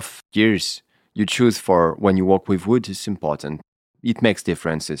quantity of years you choose for when you work with wood is important. It makes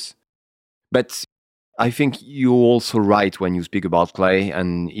differences. But I think you're also right when you speak about clay.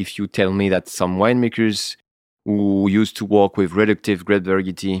 And if you tell me that some winemakers who used to work with reductive grape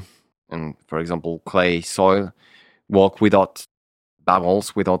variety and, for example, clay soil, work without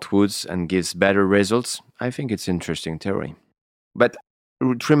barrels, without woods, and gives better results, I think it's interesting theory. But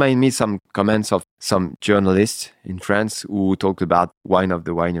it reminds me some comments of some journalists in France who talked about wine of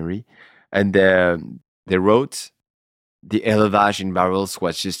the winery. And they wrote the élevage in barrels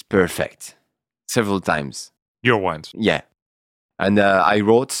was just perfect several times. Your wines. Yeah. And I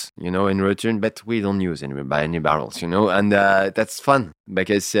wrote, in return, but we don't use any barrels, and that's fun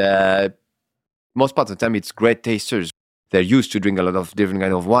because most part of the time it's great tasters. They're used to drink a lot of different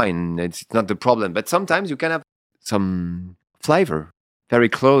kind of wine. It's not the problem. But sometimes you can have some flavor very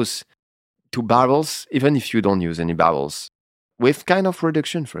close to barrels, even if you don't use any barrels, with kind of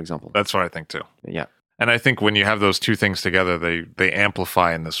reduction, for example. That's what I think too. Yeah. And I think when you have those two things together, they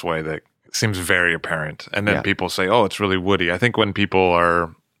amplify in this way that seems very apparent. And then people say, oh, it's really woody. I think when people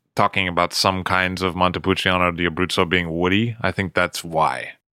are talking about some kinds of Montepulciano di Abruzzo being woody, I think that's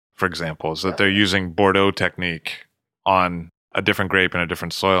why, for example, is that they're using Bordeaux technique on a different grape in a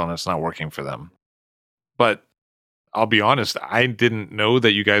different soil and it's not working for them. But I'll be honest, I didn't know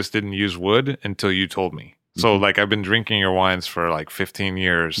that you guys didn't use wood until you told me. So like I've been drinking your wines for like 15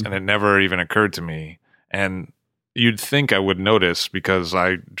 years and it never even occurred to me. And you'd think I would notice because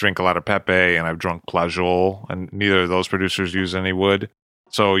I drink a lot of Pepe and I've drunk Plageol and neither of those producers use any wood.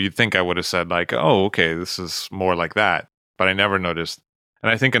 So you'd think I would have said like, oh, okay, this is more like that. But I never noticed.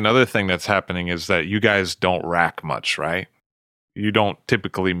 And I think another thing that's happening is that you guys don't rack much, right? You don't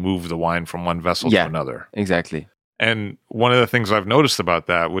typically move the wine from one vessel to another. Exactly. And one of the things I've noticed about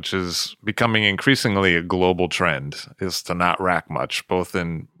that, which is becoming increasingly a global trend, is to not rack much. Both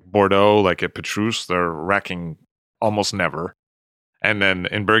in Bordeaux, like at Petrus, they're racking almost never. And then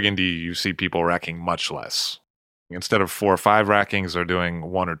in Burgundy, you see people racking much less. Instead of 4 or 5 rackings, they're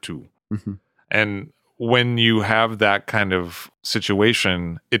doing 1 or 2. Mm-hmm. And when you have that kind of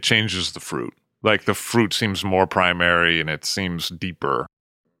situation, it changes the fruit. Like the fruit seems more primary and it seems deeper.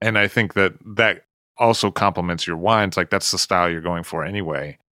 And I think that also complements your wines. Like that's the style you're going for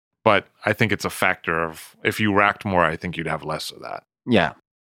anyway. But I think it's a factor of if you racked more, I think you'd have less of that. Yeah.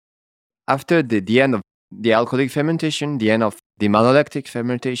 After the end of the alcoholic fermentation, the end of the malolactic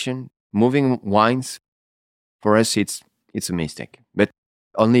fermentation, moving wines, for us, it's a mistake. But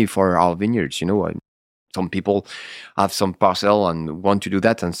only for our vineyards, some people have some parcel and want to do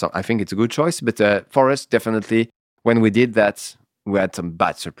that. And so I think it's a good choice. But for us, definitely, when we did that, we had some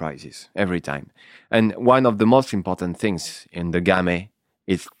bad surprises every time. And one of the most important things in the Gamay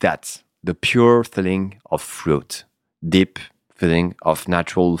is that the pure feeling of fruit, deep feeling of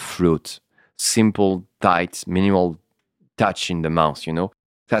natural fruit, simple, tight, minimal touch in the mouth,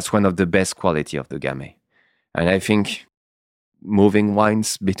 That's one of the best quality of the Gamay. And I think moving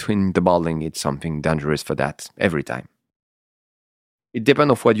wines between the bottling, it's something dangerous for that every time. It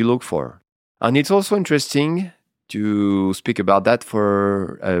depends on what you look for. And it's also interesting to speak about that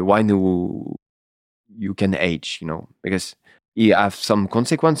for a wine who you can age, because you have some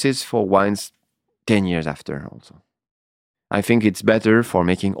consequences for wines 10 years after also. I think it's better for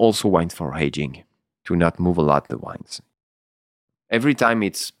making also wines for aging, to not move a lot the wines. Every time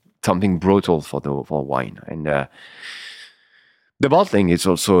it's something brutal for wine. And the bottling is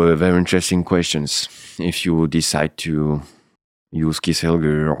also a very interesting question. If you decide to use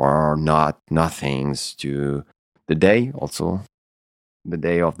Kieselguhr or not, nothings to the day also, the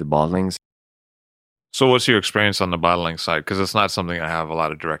day of the bottlings. So what's your experience on the bottling side? Because it's not something I have a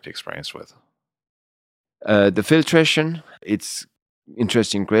lot of direct experience with. The filtration, it's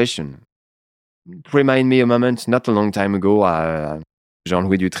interesting question. It remind me a moment, not a long time ago,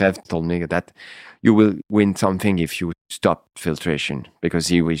 Jean-Louis Dutrève told me that you will win something if you stop filtration, because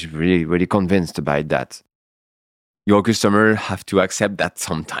he was really, really convinced about that. Your customer have to accept that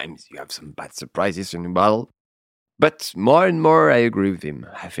sometimes you have some bad surprises in the bottle. But more and more, I agree with him.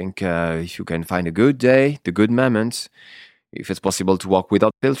 I think if you can find a good day, the good moment, if it's possible to work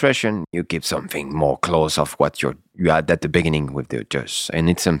without filtration, you give something more close of what you had at the beginning with the juice, and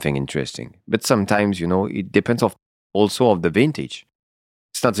it's something interesting. But sometimes, it depends also of the vintage.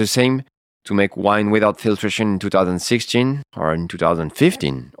 It's not the same to make wine without filtration in 2016 or in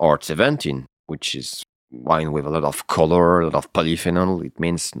 2015 or 17, which is wine with a lot of color, a lot of polyphenol. It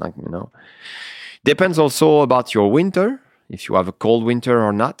means, Depends also about your winter, if you have a cold winter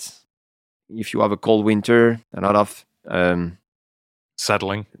or not. If you have a cold winter, a lot of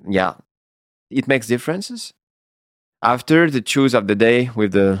settling. Yeah, it makes differences. After the choose of the day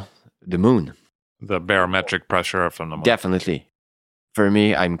with the moon. The barometric pressure from the moon. Definitely. For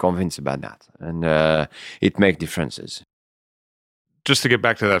me, I'm convinced about that. And it makes differences. Just to get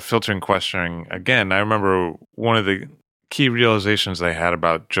back to that filtering question again, I remember one of the key realizations I had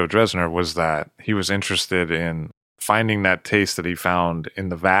about Joe Dresner was that he was interested in finding that taste that he found in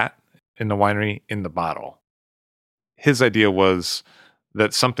the vat, in the winery, in the bottle. His idea was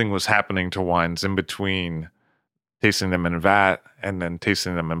that something was happening to wines in between tasting them in vat and then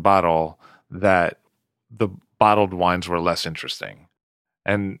tasting them in bottle, that the bottled wines were less interesting.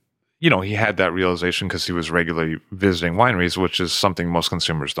 And, he had that realization because he was regularly visiting wineries, which is something most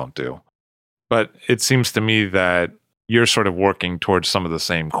consumers don't do. But it seems to me that you're sort of working towards some of the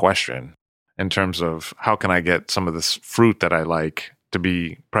same question in terms of how can I get some of this fruit that I like to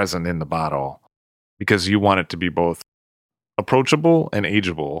be present in the bottle, because you want it to be both approachable and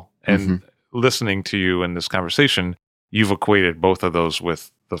ageable. And listening to you in this conversation, you've equated both of those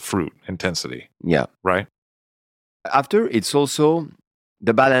with the fruit intensity. Yeah. Right? After, it's also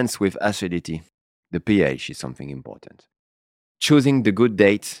the balance with acidity. The pH is something important. Choosing the good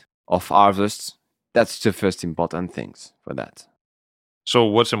date of harvest, that's the first important things for that. So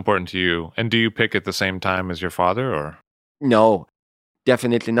what's important to you? And do you pick at the same time as your father, or? No,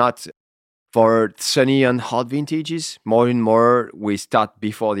 definitely not. For sunny and hot vintages, more and more we start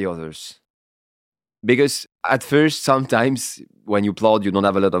before the others. Because at first, sometimes when you plot, you don't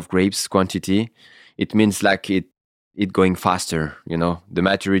have a lot of grapes quantity. It means like it going faster, the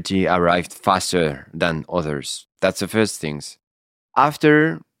maturity arrived faster than others. That's the first things.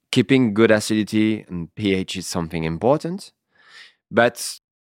 After, keeping good acidity and pH is something important, but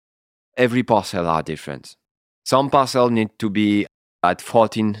every parcel are different. Some parcel need to be at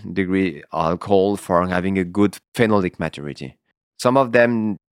 14 degree alcohol for having a good phenolic maturity. Some of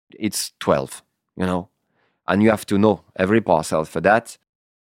them, it's 12, and you have to know every parcel for that.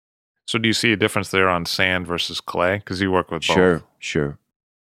 So do you see a difference there on sand versus clay? Because you work with both. Sure.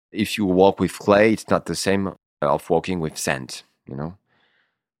 If you work with clay, it's not the same of working with sand,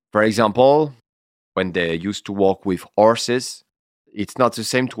 For example, when they used to work with horses, it's not the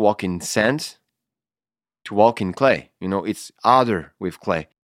same to work in sand to work in clay. It's harder with clay.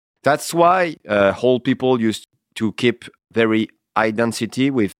 That's why whole people used to keep very high density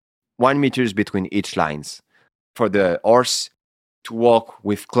with 1 meters between each lines. For the horse to walk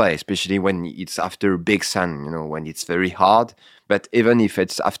with clay, especially when it's after big sun, when it's very hard, but even if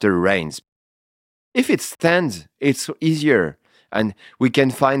it's after rains. If it's sand, it's easier. And we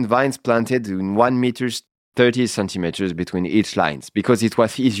can find vines planted in 1 meters, 30 centimeters between each lines, because it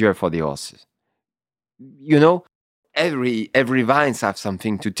was easier for the horses. Every vines have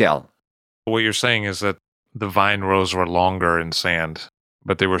something to tell. What you're saying is that the vine rows were longer in sand,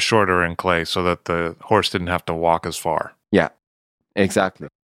 but they were shorter in clay so that the horse didn't have to walk as far. Yeah, exactly.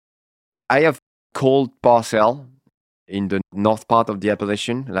 I have cold parcel in the north part of the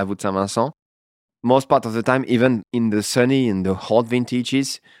appellation, La Voûte Saint-Vincent. Most part of the time, even in the sunny and the hot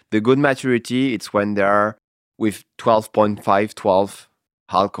vintages, the good maturity, it's when they are with 12.5, 12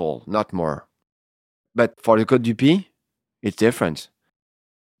 alcohol, not more. But for the Côte du Py, it's different.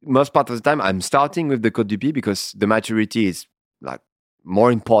 Most part of the time, I'm starting with the Côte du Py because the maturity is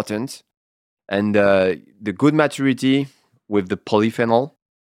more important. And the good maturity with the polyphenol,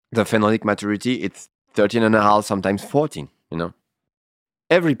 the phenolic maturity, it's 13.5, sometimes 14,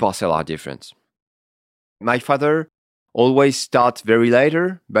 Every parcel are different. My father always starts very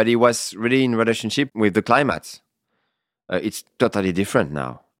later, but he was really in relationship with the climate. It's totally different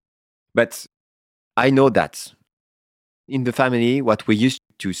now. But I know that in the family, what we used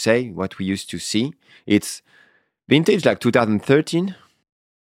to say, what we used to see, it's vintage like 2013,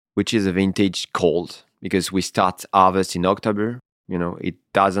 which is a vintage cold because we start harvest in October. It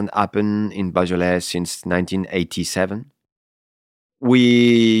doesn't happen in Beaujolais since 1987.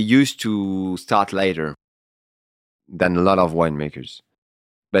 we used to start later than a lot of winemakers.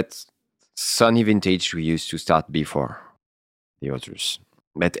 But Sonny Vintage, we used to start before the others.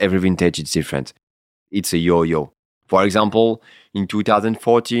 But every vintage is different. It's a yo-yo. For example, in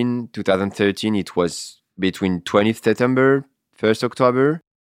 2014, 2013, it was between 20th September, 1st October.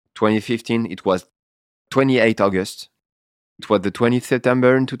 2015, it was 28 August. It was the 20th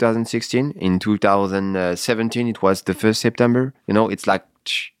September in 2016. In 2017, it was the 1st September. You know, it's like...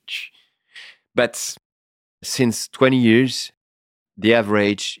 But since 20 years, the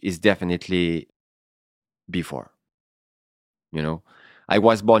average is definitely before. You know, I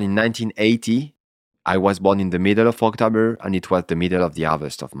was born in 1980. I was born in the middle of October, and it was the middle of the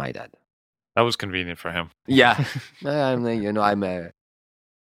harvest of my dad. That was convenient for him. Yeah,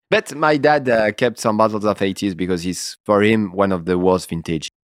 But my dad kept some bottles of 80s because he's, for him, one of the worst vintage.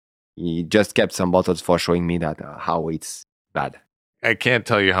 He just kept some bottles for showing me that how it's bad. I can't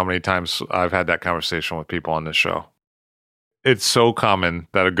tell you how many times I've had that conversation with people on this show. It's so common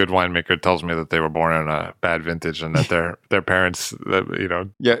that a good winemaker tells me that they were born in a bad vintage and that their parents,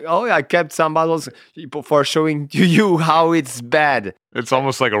 Yeah. Oh, I kept some bottles for showing to you how it's bad. It's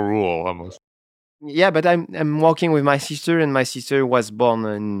almost like a rule, almost. Yeah, but I'm walking with my sister, and my sister was born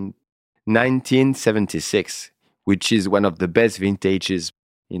in 1976, which is one of the best vintages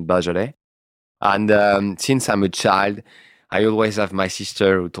in Beaujolais. And since I'm a child, I always have my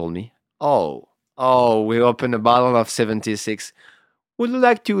sister who told me, Oh, we opened a bottle of 76. Would you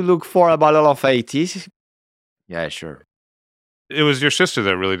like to look for a bottle of 80s? Yeah, sure. It was your sister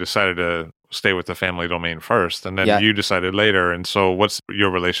that really decided to stay with the family domain first, and then you decided later. And so what's your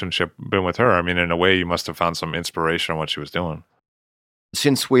relationship been with her? I mean, in a way, you must have found some inspiration in what she was doing.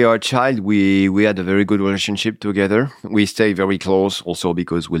 Since we are a child, we had a very good relationship together. We stay very close also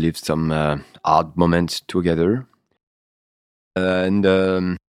because we lived some hard moments together.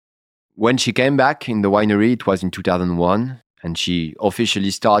 And when she came back in the winery, it was in 2001, and she officially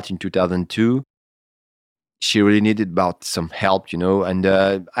started in 2002. She really needed about some help, and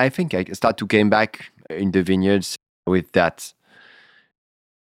I think I started to came back in the vineyards with that,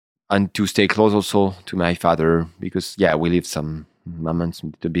 and to stay close also to my father because we lived some moments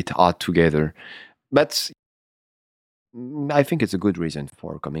a bit hard together, but I think it's a good reason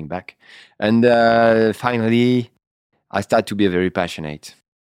for coming back. And finally, I started to be very passionate.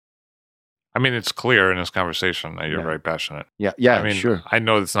 I mean, it's clear in this conversation that you're very passionate. Yeah, I mean, sure. I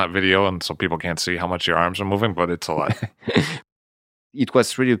know it's not video, and so people can't see how much your arms are moving, but it's a lot. It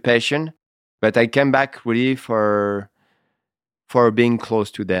was really a passion, but I came back really for being close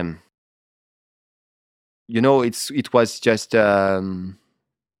to them. It was just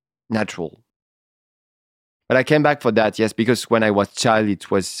natural. But I came back for that, yes, because when I was a child, it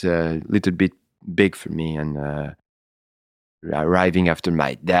was a little bit big for me, and arriving after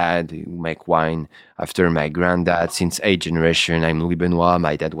my dad who make wine, after my granddad, since 8th generation, I'm Louis Benoit,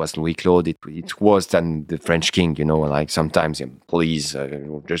 my dad was Louis Claude. It was then the French king, like sometimes, please,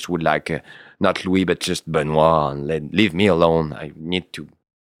 just would like, not Louis, but just Benoit, and leave me alone. I need to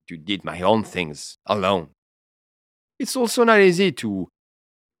did my own things alone. It's also not easy to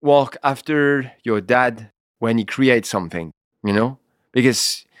walk after your dad when he creates something,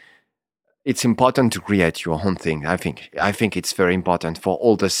 because it's important to create your own thing. I think it's very important for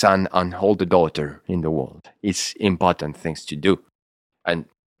all the son and all the daughter in the world. It's important things to do, and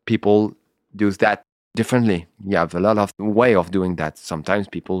people do that differently. You have a lot of way of doing that. Sometimes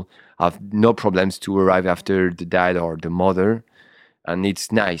people have no problems to arrive after the dad or the mother, and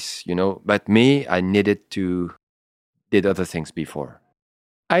it's nice, But me, I needed to did other things before.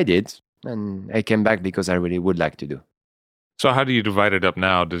 I did, and I came back because I really would like to do. So how do you divide it up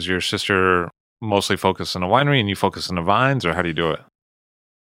now? Does your sister mostly focus on the winery and you focus on the vines, or how do you do it?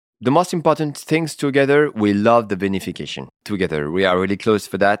 The most important things together, we love the vinification together. We are really close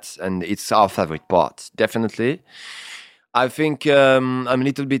for that, and it's our favorite part, definitely. I think I'm a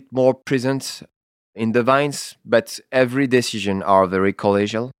little bit more present in the vines, but every decision are very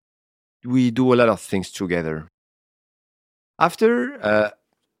collegial. We do a lot of things together. After,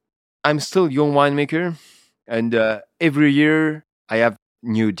 I'm still a young winemaker, and every year I have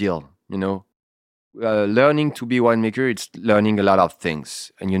new deal, learning to be winemaker, it's learning a lot of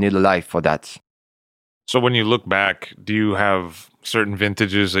things, and you need a life for that. So when you look back, do you have certain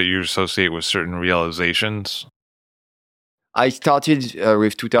vintages that you associate with certain realizations? I started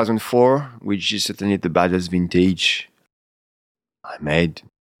with 2004, which is certainly the baddest vintage I made.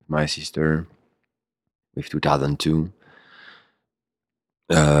 My sister with 2002.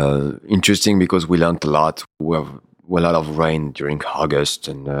 Interesting because we learned a lot. We have a lot of rain during August,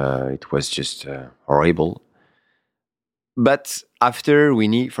 and it was just horrible. But after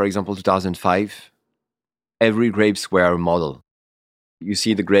Winnie, for example, 2005, every grapes were a model. You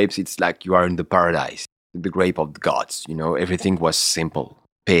see the grapes, it's like you are in the paradise, the grape of the gods. Everything was simple.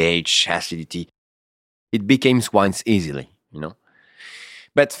 pH, acidity. It became wines easily.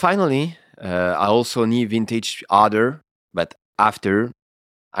 But finally, I also need vintage harder. But after,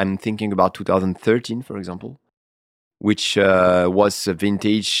 I'm thinking about 2013, for example, which was a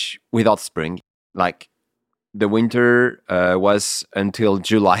vintage without spring. Like the winter was until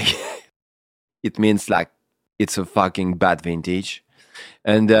July. It means like it's a fucking bad vintage.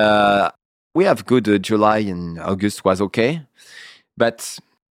 And we have good July and August was okay. But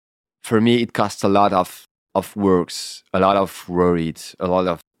for me, it cost a lot of works, a lot of worries, a lot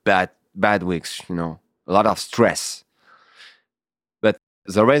of bad weeks, a lot of stress. But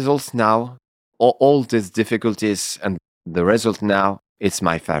the results now, all these difficulties and the result now, it's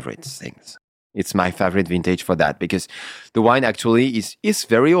my favorite things. It's my favorite vintage for that because the wine actually is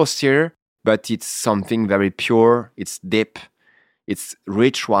very austere, but it's something very pure. It's deep. It's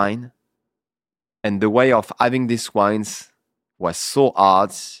rich wine. And the way of having these wines was so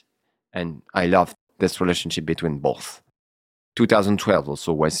hard. And I love this relationship between both. 2012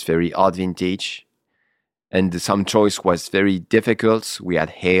 also was very hard vintage. And some choice was very difficult. We had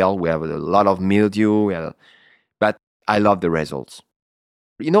hail. We had a lot of mildew. But I love the results.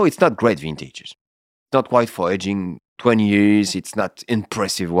 It's not great vintages. It's not quite for aging 20 years. It's not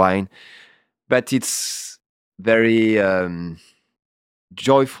impressive wine. But it's very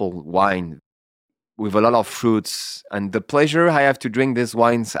joyful wine with a lot of fruits. And the pleasure I have to drink these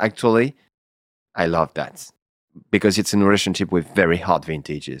wines, actually, I love that. Because it's in relationship with very hard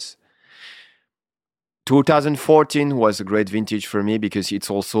vintages. 2014 was a great vintage for me because it's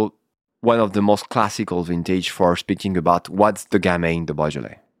also one of the most classical vintage for speaking about what's the Gamay in the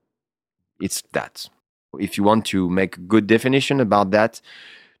Beaujolais. It's that. If you want to make a good definition about that,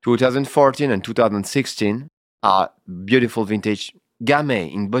 2014 and 2016 are beautiful vintage.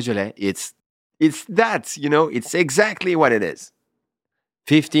 Gamay in Beaujolais, it's that, it's exactly what it is.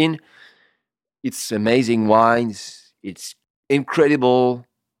 15, it's amazing wines, it's incredible,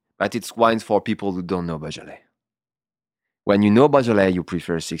 but it's wines for people who don't know Beaujolais. When you know Beaujolais, you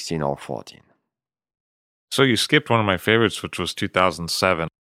prefer 16 or 14. So you skipped one of my favorites, which was 2007.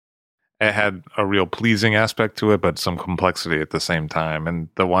 It had a real pleasing aspect to it, but some complexity at the same time. And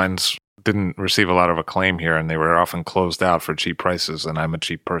the wines didn't receive a lot of acclaim here, and they were often closed out for cheap prices, and I'm a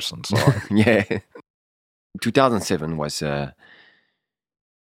cheap person. So yeah. 2007 was a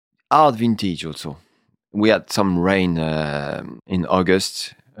hard vintage also. We had some rain in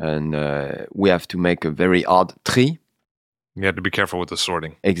August, and we have to make a very hard tri. You had to be careful with the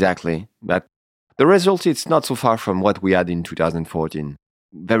sorting. Exactly. But the result, it's not so far from what we had in 2014.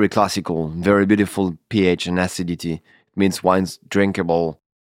 Very classical, very beautiful pH and acidity. It means wine's drinkable.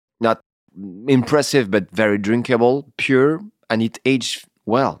 Not impressive, but very drinkable, pure, and it aged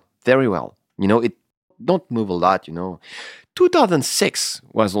well, very well. It don't move a lot, 2006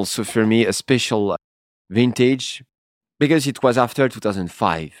 was also for me a special vintage because it was after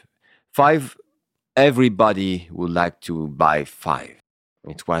 2005. 5, everybody would like to buy 5.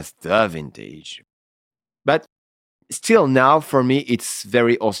 It was the vintage. But still now, for me, it's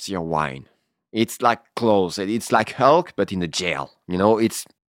very austere wine. It's like clothes. It's like Hulk, but in a jail.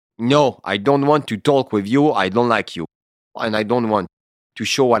 No, I don't want to talk with you. I don't like you. And I don't want to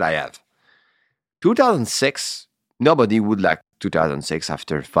show what I have. 2006, nobody would like 2006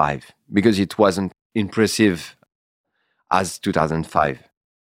 after 5 because it wasn't impressive as 2005.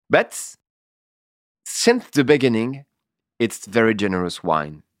 But since the beginning, it's very generous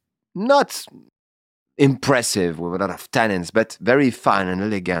wine. Not impressive with a lot of tannins, but very fine and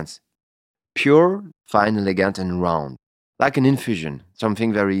elegant. Pure, fine, elegant, and round. Like an infusion,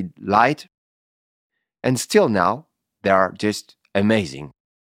 something very light. And still now, they are just amazing.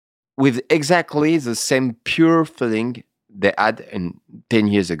 With exactly the same pure feeling they had 10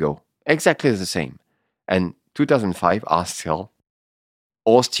 years ago. Exactly the same. And 2005 are still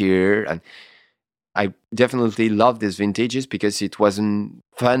austere. And I definitely love these vintages because it wasn't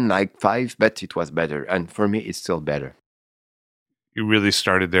fun like 5, but it was better. And for me, it's still better. You really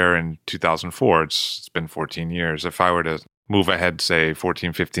started there in 2004. It's been 14 years. If I were to move ahead, say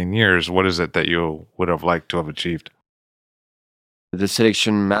 14, 15 years, what is it that you would have liked to have achieved? The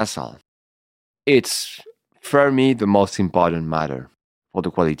selection massal. It's, for me, the most important matter for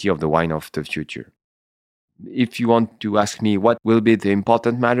the quality of the wine of the future. If you want to ask me what will be the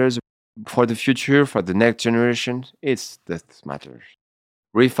important matters for the future, for the next generation, it's this matters.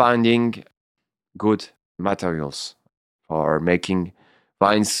 Refining good materials for making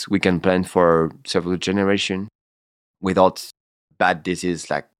wines we can plant for several generations. without bad disease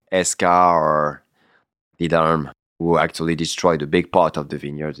like Esca or Didarme, who actually destroyed a big part of the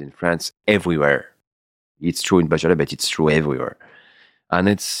vineyards in France everywhere. It's true in Beaujolais, but it's true everywhere. And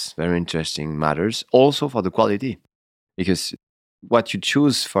it's very interesting matters also for the quality, because what you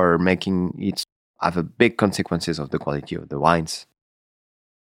choose for making it have a big consequences of the quality of the wines.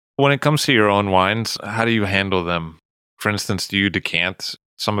 When it comes to your own wines, how do you handle them? For instance, do you decant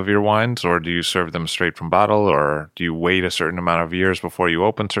some of your wines, or do you serve them straight from bottle, or do you wait a certain amount of years before you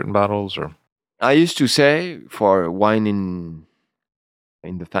open certain bottles? Or I used to say for wine in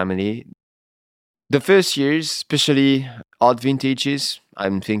the family, the first years, especially odd vintages,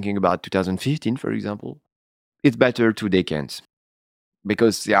 I'm thinking about 2015, for example, it's better to decant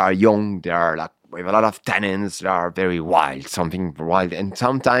because they are young, they are like with a lot of tannins, they are very wild, something wild. And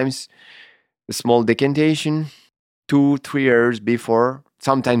sometimes a small decantation, 2-3 years before,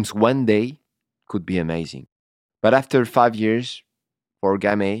 sometimes one day, could be amazing. But after 5 years, for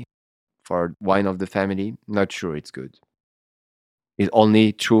Gamay, for wine of the family, not sure it's good. It's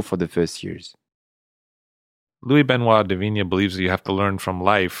only true for the first years. Louis Benoit de Vigne believes that you have to learn from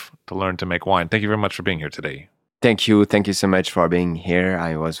life to learn to make wine. Thank you very much for being here today. Thank you. Thank you so much for being here.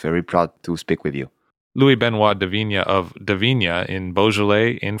 I was very proud to speak with you. Louis Benoit de Vigne of de Vigne in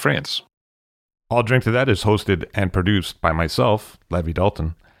Beaujolais in France. I'll Drink to That is hosted and produced by myself, Levi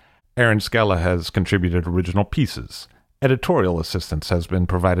Dalton. Aaron Scala has contributed original pieces. Editorial assistance has been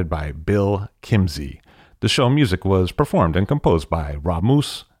provided by Bill Kimsey. The show music was performed and composed by Rob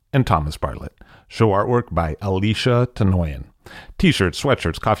Moose and Thomas Bartlett. Show artwork by Alicia Tenoyan. T-shirts,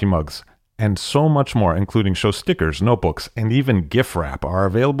 sweatshirts, coffee mugs, and so much more, including show stickers, notebooks, and even gift wrap, are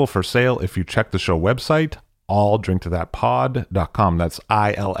available for sale if you check the show website, illdrinktothatpod.com. That's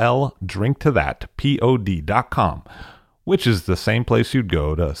ILL drinktothatpod.com, which is the same place you'd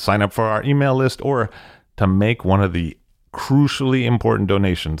go to sign up for our email list or to make one of the crucially important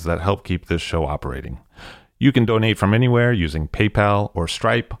donations that help keep this show operating. You can donate from anywhere using PayPal or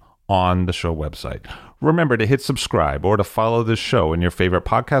Stripe on the show website. Remember to hit subscribe or to follow this show in your favorite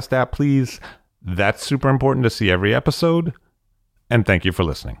podcast app, please. That's super important to see every episode. And thank you for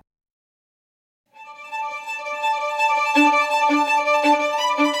listening.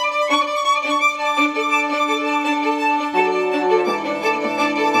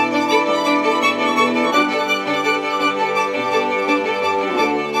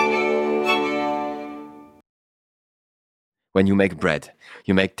 When you make bread,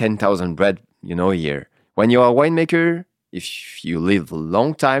 you make 10,000 bread, a year. When you're a winemaker, if you live a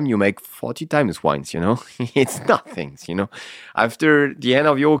long time, you make 40 times wines, It's nothing, After the end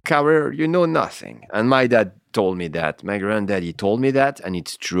of your career, you know nothing. And my dad told me that. My granddaddy told me that, and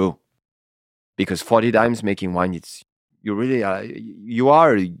it's true. Because 40 times making wine, you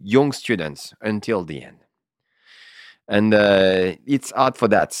are young students until the end. And it's hard for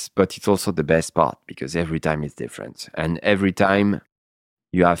that, but it's also the best part because every time it's different. And every time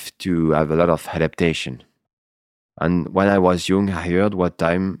you have to have a lot of adaptation. And when I was young, I heard what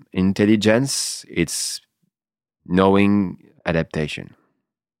time intelligence, it's knowing adaptation.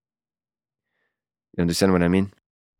 You understand what I mean?